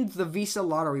also end the visa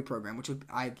lottery program,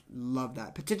 I love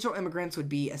that. Potential immigrants would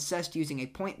be assessed using a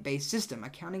point-based system,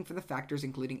 accounting for the factors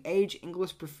including age,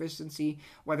 English proficiency,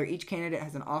 whether each candidate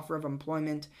has an offer of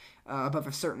employment above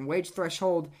a certain wage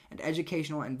threshold, and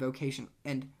educational and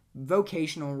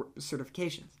vocational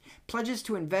certifications. Pledges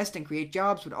to invest and create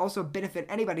jobs would also benefit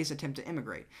anybody's attempt to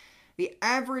immigrate. The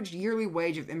average yearly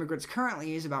wage of immigrants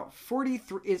currently is about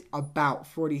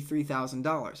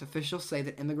 $43,000. Officials say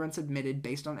that immigrants admitted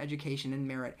based on education and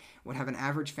merit would have an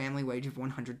average family wage of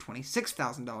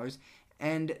 $126,000,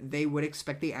 and they would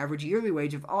expect the average yearly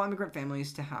wage of all immigrant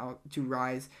families to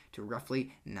rise to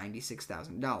roughly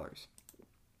 $96,000.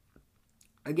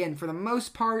 Again, for the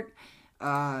most part,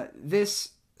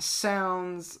 this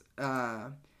sounds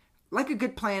like a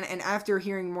good plan, and after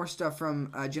hearing more stuff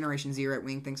from Generation Z Right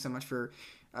Wing, thanks so much for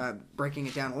breaking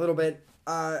it down a little bit,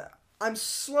 I'm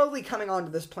slowly coming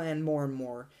onto this plan more and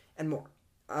more and more.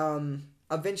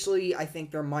 Eventually, I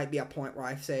think there might be a point where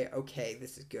I say, okay,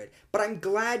 this is good. But I'm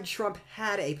glad Trump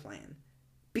had a plan,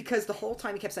 because the whole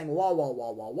time he kept saying, wall, wall,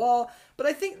 wall, wall, wall, but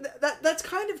I think that's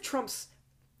kind of Trump's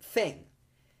thing.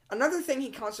 Another thing he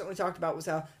constantly talked about was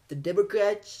how the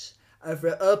Democrats are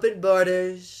for open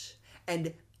borders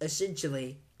and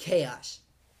essentially chaos.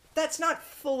 That's not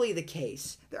fully the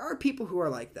case. There are people who are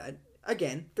like that.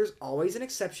 Again, there's always an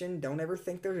exception. Don't ever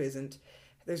think there isn't.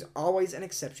 There's always an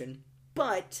exception.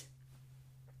 But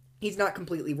he's not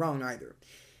completely wrong either.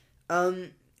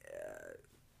 What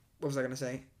was I going to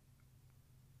say?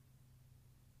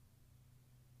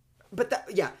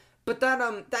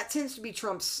 That tends to be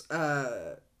Trump's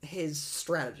his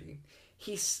strategy.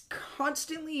 He's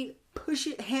constantly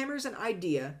hammers an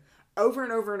idea over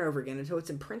and over and over again until it's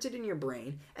imprinted in your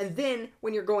brain, and then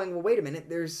when you're going, well, wait a minute,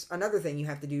 there's another thing you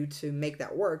have to do to make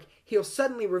that work, he'll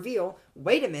suddenly reveal,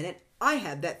 wait a minute, I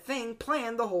had that thing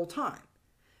planned the whole time.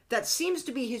 That seems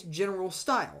to be his general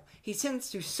style. He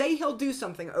tends to say he'll do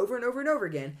something over and over and over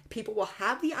again, people will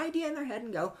have the idea in their head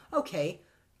and go, okay,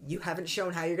 you haven't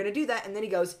shown how you're going to do that, and then he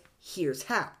goes, here's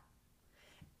how.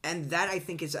 And that, I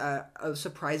think, is a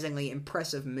surprisingly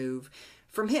impressive move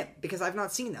from him, because I've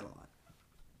not seen that a lot.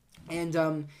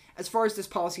 And as far as this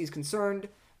policy is concerned,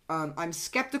 I'm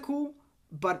skeptical,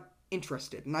 but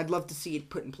interested, and I'd love to see it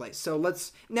put in place. So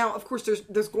now, of course,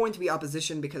 there's going to be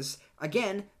opposition, because,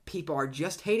 again, people are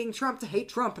just hating Trump to hate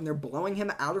Trump, and they're blowing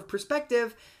him out of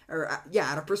perspective, and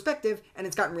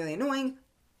it's gotten really annoying,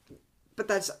 but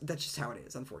that's just how it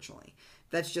is, unfortunately.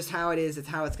 That's just how it is, it's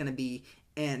how it's going to be,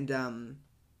 and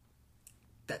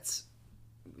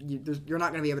you're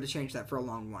not going to be able to change that for a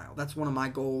long while. That's one of my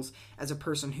goals as a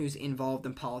person who's involved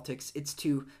in politics. It's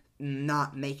to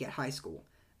not make it high school.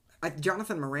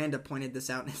 Jonathan Miranda pointed this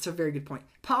out, and it's a very good point.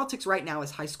 Politics right now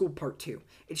is high school part 2.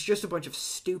 It's just a bunch of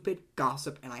stupid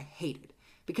gossip, and I hate it.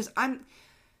 Because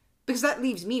that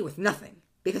leaves me with nothing.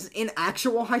 Because in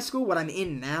actual high school, what I'm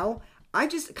in now, I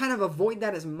just kind of avoid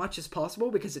that as much as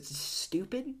possible because it's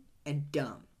stupid and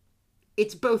dumb.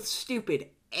 It's both stupid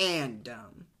and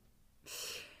dumb.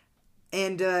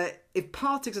 And if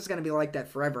politics is going to be like that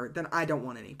forever, then I don't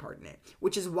want any part in it.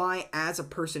 Which is why, as a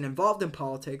person involved in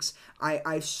politics,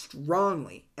 I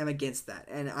strongly am against that.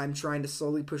 And I'm trying to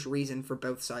slowly push reason for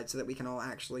both sides so that we can all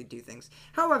actually do things.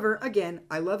 However, again,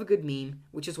 I love a good meme,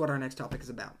 which is what our next topic is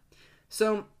about.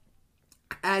 So,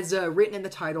 as written in the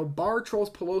title, Barr trolls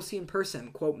Pelosi in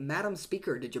person. Quote, Madam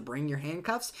Speaker, did you bring your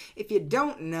handcuffs? If you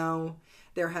don't know,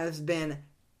 there has been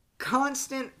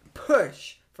constant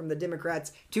push from the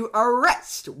Democrats to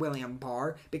arrest William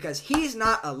Barr because he's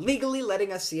not illegally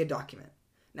letting us see a document.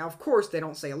 Now, of course, they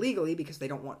don't say illegally because they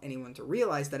don't want anyone to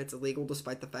realize that it's illegal,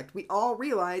 despite the fact we all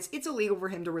realize it's illegal for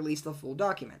him to release the full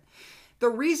document. The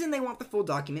reason they want the full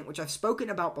document, which I've spoken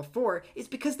about before, is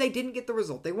because they didn't get the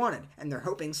result they wanted, and they're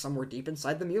hoping somewhere deep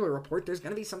inside the Mueller report there's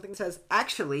going to be something that says,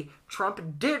 actually,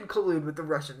 Trump did collude with the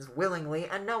Russians willingly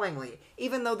and knowingly,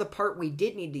 even though the part we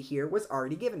did need to hear was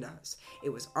already given to us.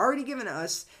 It was already given to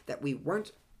us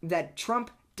that Trump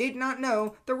did not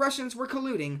know the Russians were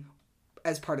colluding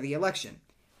as part of the election.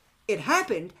 It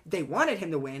happened, they wanted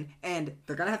him to win, and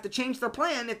they're going to have to change their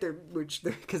plan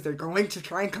because they're going to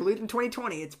try and collude in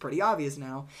 2020. It's pretty obvious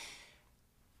now.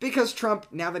 Because Trump,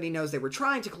 now that he knows they were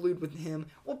trying to collude with him,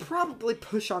 will probably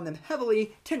push on them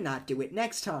heavily to not do it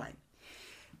next time.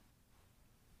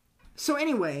 So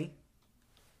anyway,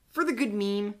 for the good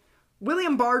meme,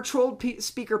 William Barr trolled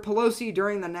Speaker Pelosi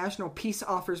during the National Peace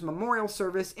Offers Memorial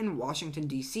Service in Washington,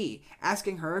 D.C.,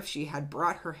 asking her if she had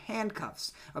brought her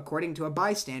handcuffs. According to a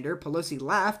bystander, Pelosi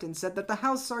laughed and said that the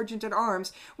House Sergeant at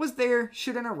Arms was there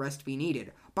should an arrest be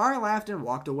needed. Barr laughed and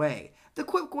walked away. The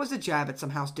quip was a jab at some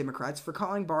House Democrats for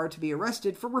calling Barr to be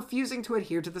arrested for refusing to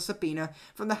adhere to the subpoena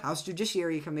from the House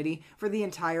Judiciary Committee for the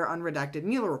entire unredacted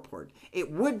Mueller report.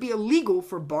 It would be illegal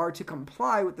for Barr to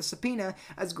comply with the subpoena,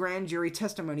 as grand jury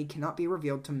testimony cannot be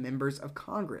revealed to members of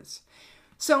Congress.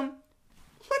 So,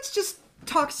 let's just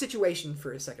talk situation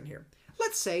for a second here.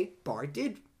 Let's say Barr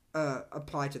did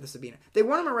apply to the subpoena. They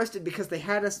want him arrested because they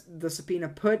had the subpoena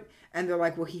put, and they're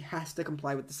like, well, he has to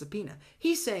comply with the subpoena.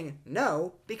 He's saying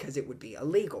no, because it would be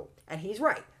illegal. And he's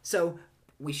right. So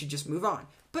we should just move on.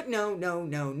 But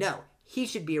no. He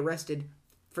should be arrested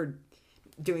for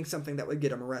doing something that would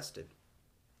get him arrested.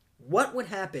 What would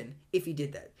happen if he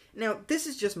did that? Now, this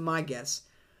is just my guess,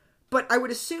 but I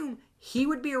would assume he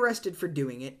would be arrested for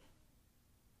doing it,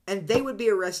 and they would be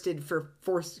arrested for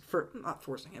not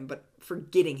forcing him, but for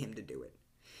getting him to do it.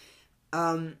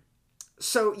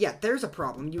 So, yeah, there's a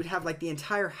problem. You would have, like, the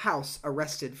entire House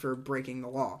arrested for breaking the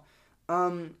law.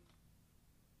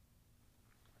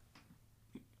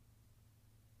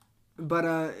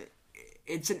 But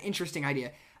it's an interesting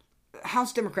idea.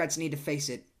 House Democrats need to face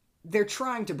it. They're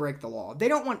trying to break the law. They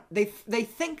don't want... They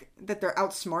think that they're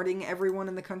outsmarting everyone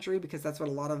in the country, because that's what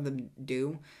a lot of them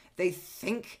do. They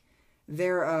think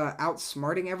they're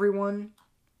outsmarting everyone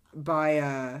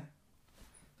by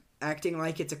acting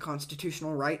like it's a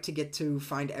constitutional right to get to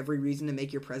find every reason to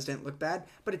make your president look bad,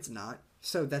 but it's not.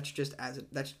 So that's just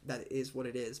that is what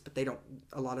it is. But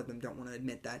a lot of them don't want to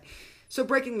admit that. So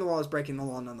breaking the law is breaking the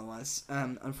law nonetheless.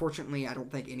 Unfortunately, I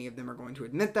don't think any of them are going to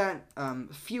admit that.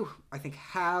 Few, I think,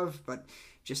 have, but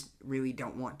just really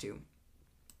don't want to.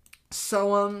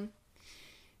 So,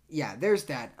 yeah, there's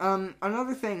that.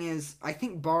 Another thing is, I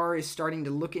think Barr is starting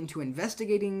to look into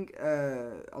investigating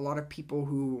a lot of people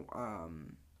who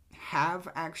have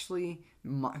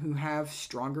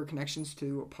stronger connections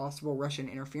to possible Russian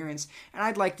interference, and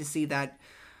I'd like to see that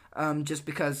just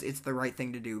because it's the right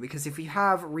thing to do. Because if you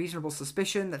have reasonable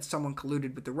suspicion that someone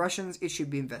colluded with the Russians, it should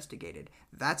be investigated.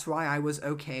 That's why I was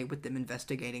okay with them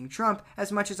investigating Trump,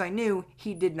 as much as I knew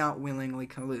he did not willingly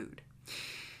collude.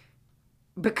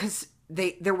 Because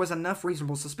there was enough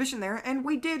reasonable suspicion there, and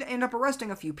we did end up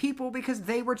arresting a few people because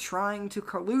they were trying to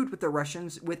collude with the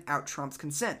Russians without Trump's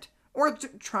consent, or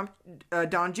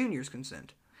Don Jr.'s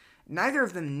consent. Neither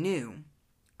of them knew,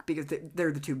 because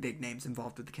they're the two big names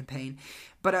involved with the campaign,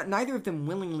 but neither of them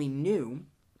willingly knew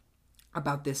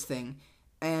about this thing,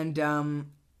 and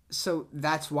so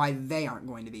that's why they aren't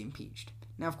going to be impeached.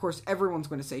 Now, of course, everyone's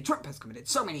going to say Trump has committed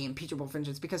so many impeachable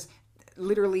offenses, because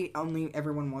literally only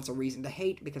everyone wants a reason to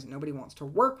hate, because nobody wants to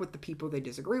work with the people they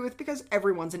disagree with, because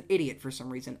everyone's an idiot for some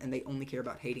reason, and they only care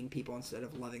about hating people instead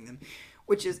of loving them,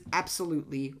 which is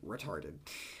absolutely retarded.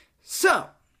 So,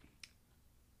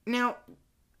 now,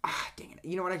 dang it,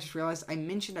 you know what I just realized? I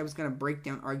mentioned I was going to break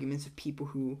down arguments of people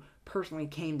who personally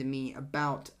came to me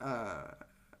about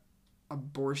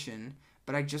abortion,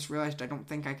 but I just realized I don't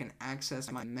think I can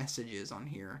access my messages on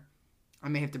here. I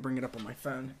may have to bring it up on my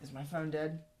phone. Is my phone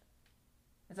dead?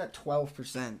 It's at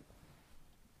 12%.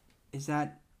 Is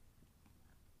that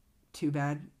too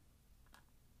bad?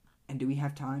 And do we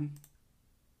have time?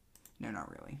 No,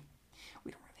 not really.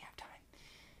 We don't really have time.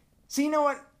 So you know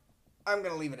what? I'm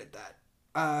going to leave it at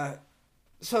that.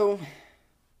 So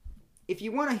if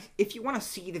you want to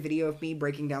see the video of me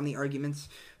breaking down the arguments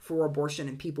for abortion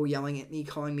and people yelling at me,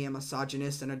 calling me a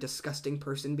misogynist and a disgusting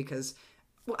person because,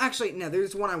 well, actually, no,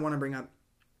 there's one I want to bring up.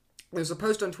 There's a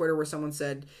post on Twitter where someone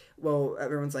said, well,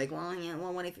 everyone's like, well, yeah,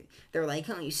 well, what if, they're like,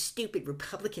 oh, you stupid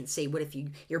Republicans say, what if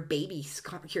your baby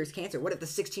cures cancer? What if the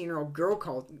 16-year-old girl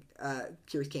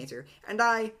cures cancer? And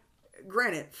I,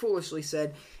 granted, foolishly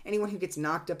said, anyone who gets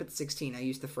knocked up at 16, I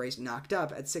used the phrase knocked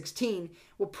up at 16,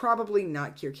 will probably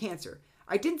not cure cancer.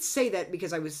 I didn't say that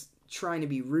because I was trying to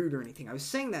be rude or anything. I was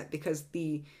saying that because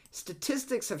the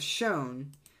statistics have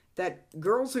shown that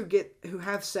girls who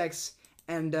have sex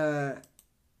and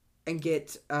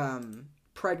get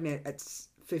pregnant at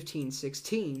 15,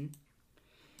 16,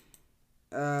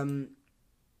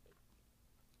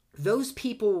 those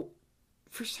people,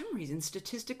 for some reason,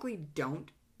 statistically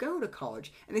don't go to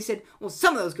college. And they said, well,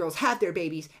 some of those girls have their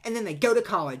babies, and then they go to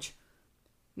college.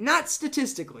 Not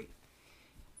statistically.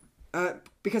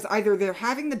 Because either they're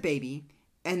having the baby,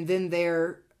 and then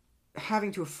they're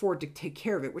having to afford to take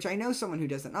care of it, which I know someone who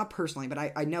does that, not personally, but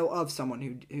I know of someone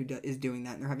who is doing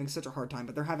that, and they're having such a hard time,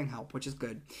 but they're having help, which is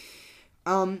good.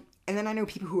 And then I know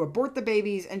people who abort the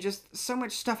babies, and just so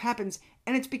much stuff happens,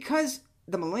 and it's because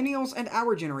the millennials and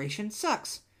our generation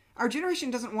sucks. Our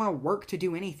generation doesn't want to work to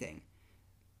do anything.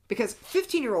 Because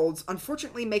 15-year-olds,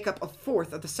 unfortunately, make up a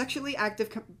fourth of the sexually active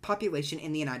population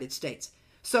in the United States.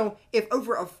 So, if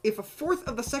a fourth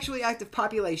of the sexually active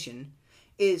population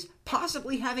is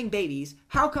possibly having babies.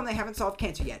 How come they haven't solved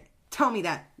cancer yet? Tell me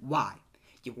that. Why?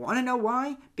 You want to know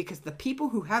why? Because the people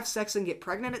who have sex and get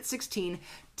pregnant at 16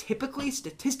 typically,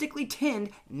 statistically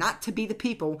tend not to be the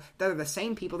people that are the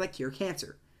same people that cure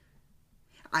cancer.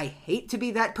 I hate to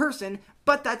be that person,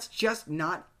 but that's just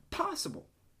not possible.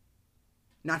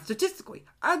 Not statistically.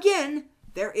 Again,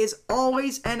 there is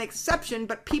always an exception,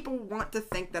 but people want to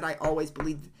think that I always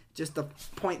believe just the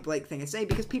point blank thing I say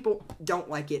because people don't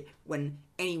like it when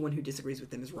anyone who disagrees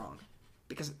with them is wrong.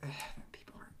 Because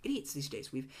people are idiots these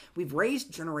days. We've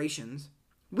raised generations.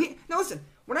 Now listen,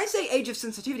 when I say age of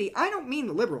sensitivity, I don't mean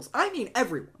the liberals. I mean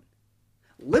everyone.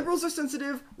 Liberals are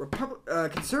sensitive.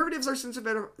 Conservatives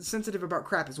are sensitive about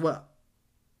crap as well.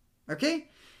 Okay?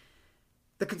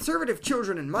 The conservative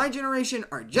children in my generation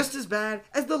are just as bad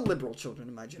as the liberal children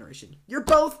in my generation. You're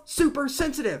both super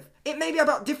sensitive. It may be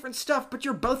about different stuff, but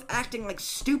you're both acting like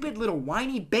stupid little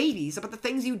whiny babies about the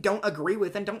things you don't agree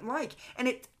with and don't like. And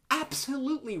it's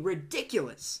absolutely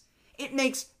ridiculous. It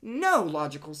makes no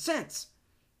logical sense.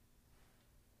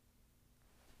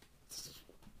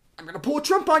 I'm going to pull a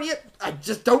Trump on you. I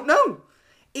just don't know.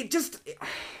 The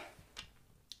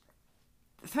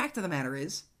fact of the matter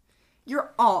is,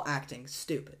 you're all acting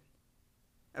stupid.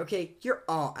 Okay? You're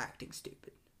all acting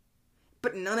stupid.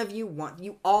 But none of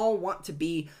you all want to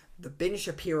be the Ben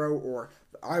Shapiro or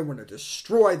I want to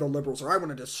destroy the liberals or I want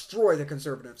to destroy the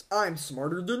conservatives. I'm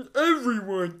smarter than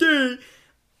everyone.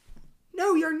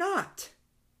 No, you're not.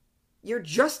 You're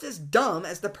just as dumb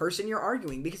as the person you're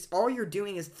arguing because all you're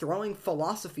doing is throwing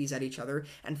philosophies at each other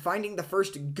and finding the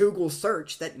first Google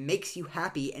search that makes you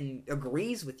happy and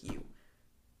agrees with you.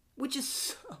 Which is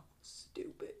so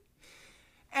stupid.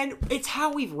 And it's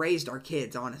how we've raised our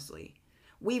kids, honestly.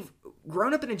 We've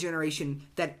grown up in a generation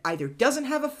that either doesn't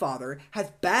have a father,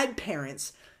 has bad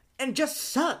parents, and just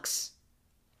sucks.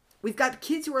 We've got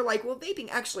kids who are like, well, vaping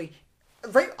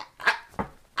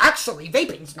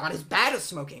vaping's not as bad as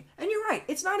smoking. And you're right,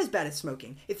 it's not as bad as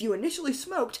smoking. If you initially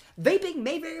smoked, vaping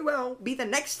may very well be the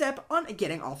next step on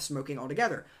getting off smoking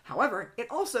altogether. However, it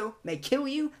also may kill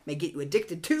you, may get you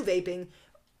addicted to vaping.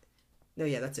 No,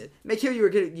 yeah, that's it. May kill you or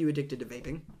get you addicted to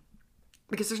vaping.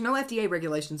 Because there's no FDA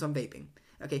regulations on vaping.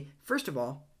 Okay, first of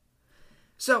all,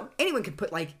 so anyone could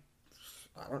put, like,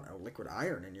 I don't know, liquid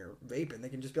iron in your vape, and they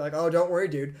can just be like, oh, don't worry,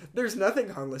 dude. There's nothing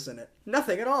harmless in it.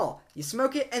 Nothing at all. You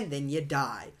smoke it, and then you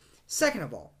die. Second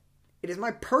of all, it is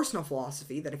my personal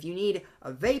philosophy that if you need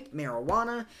a vape,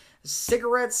 marijuana,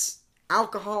 cigarettes,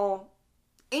 alcohol,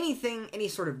 anything, any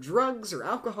sort of drugs or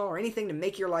alcohol or anything to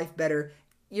make your life better,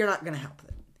 you're not going to help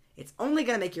it. It's only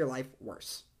going to make your life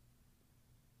worse.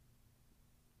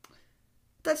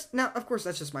 Now, of course,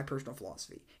 that's just my personal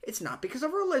philosophy. It's not because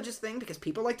of a religious thing, because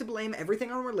people like to blame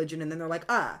everything on religion, and then they're like,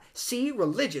 see,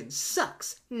 religion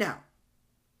sucks. No.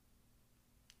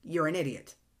 You're an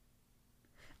idiot.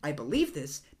 I believe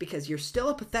this because you're still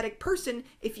a pathetic person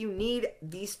if you need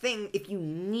these things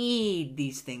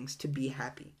to be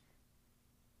happy.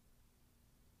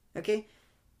 Okay?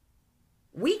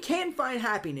 We can find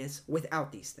happiness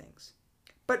without these things.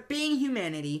 But being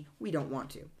humanity, we don't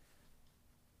want to.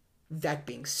 That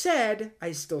being said,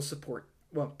 I still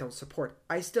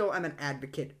I still am an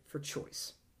advocate for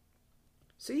choice.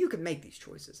 So you can make these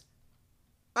choices.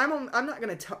 I'm not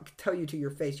going to tell you to your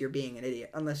face you're being an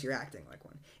idiot unless you're acting like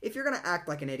one. If you're going to act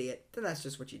like an idiot, then that's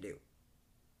just what you do.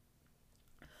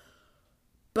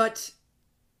 But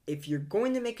if you're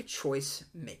going to make a choice,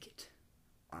 make it.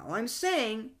 All I'm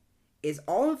saying is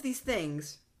all of these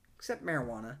things, except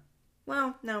marijuana,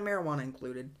 well, no, marijuana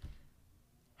included,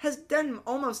 has done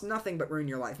almost nothing but ruin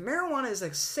your life. Marijuana is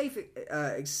a safe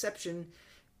exception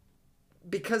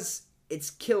because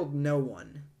it's killed no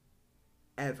one.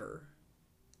 Ever.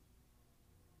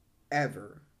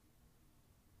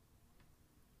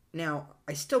 Now,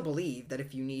 I still believe that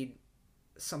if you need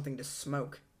something to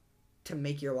smoke to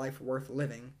make your life worth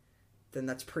living, then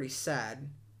that's pretty sad.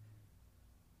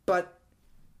 But,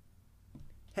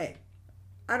 hey,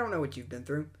 I don't know what you've been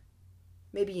through.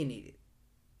 Maybe you need it.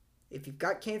 If you've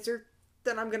got cancer,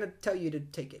 then I'm going to tell you to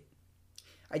take it.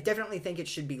 I definitely think it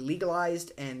should be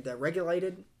legalized and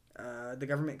regulated. The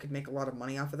government could make a lot of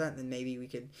money off of that, and then maybe we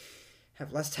could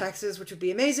have less taxes, which would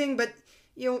be amazing, but,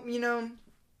 you know,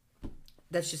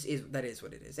 that is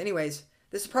what it is. Anyways,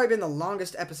 this has probably been the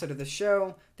longest episode of the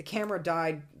show. The camera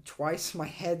died twice. My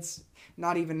head's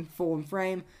not even full in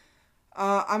frame.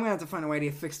 I'm going to have to find a way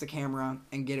to fix the camera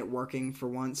and get it working for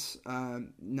once,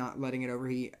 not letting it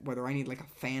overheat, whether I need like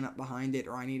a fan up behind it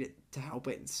or I need it to help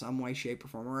it in some way, shape, or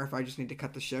form, or if I just need to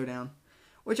cut the show down.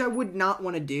 which I would not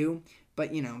want to do.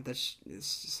 But, that's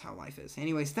just how life is.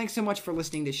 Anyways, thanks so much for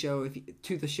listening to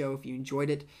the show. If you enjoyed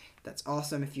it, that's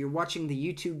awesome. If you're watching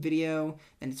the YouTube video,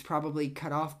 then it's probably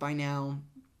cut off by now.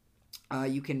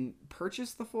 You can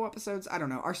purchase the full episodes. I don't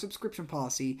know. Our subscription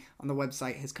policy on the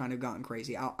website has kind of gotten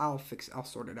crazy. I'll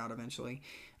sort it out eventually.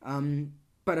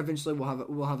 But eventually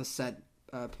we'll have a set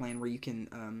plan where you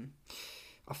can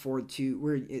afford to,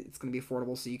 where it's going to be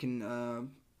affordable, so you can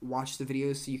watch the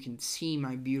videos, so you can see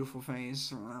my beautiful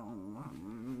face.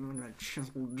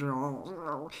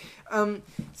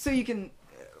 So you can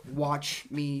watch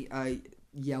me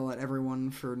yell at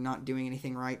everyone for not doing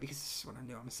anything right, because this is what I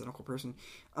do. I'm a cynical person.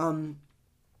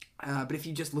 But if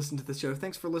you just listen to the show,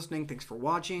 thanks for listening. Thanks for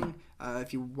watching.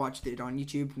 If you watched it on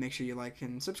YouTube, make sure you like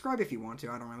and subscribe if you want to.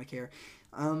 I don't really care.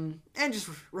 And just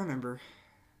remember,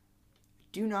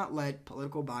 do not let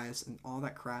political bias and all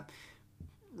that crap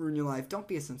ruin your life. Don't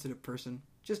be a sensitive person.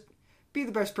 Just be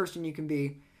the best person you can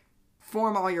be.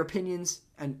 Form all your opinions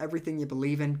and everything you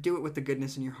believe in. Do it with the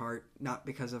goodness in your heart, not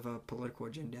because of a political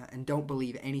agenda. And don't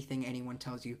believe anything anyone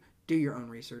tells you. Do your own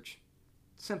research.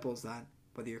 Simple as that.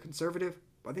 Whether you're conservative,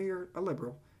 whether you're a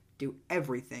liberal, do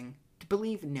everything to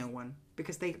believe no one,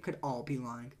 because they could all be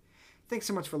lying. Thanks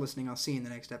so much for listening. I'll see you in the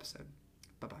next episode.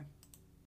 Bye-bye.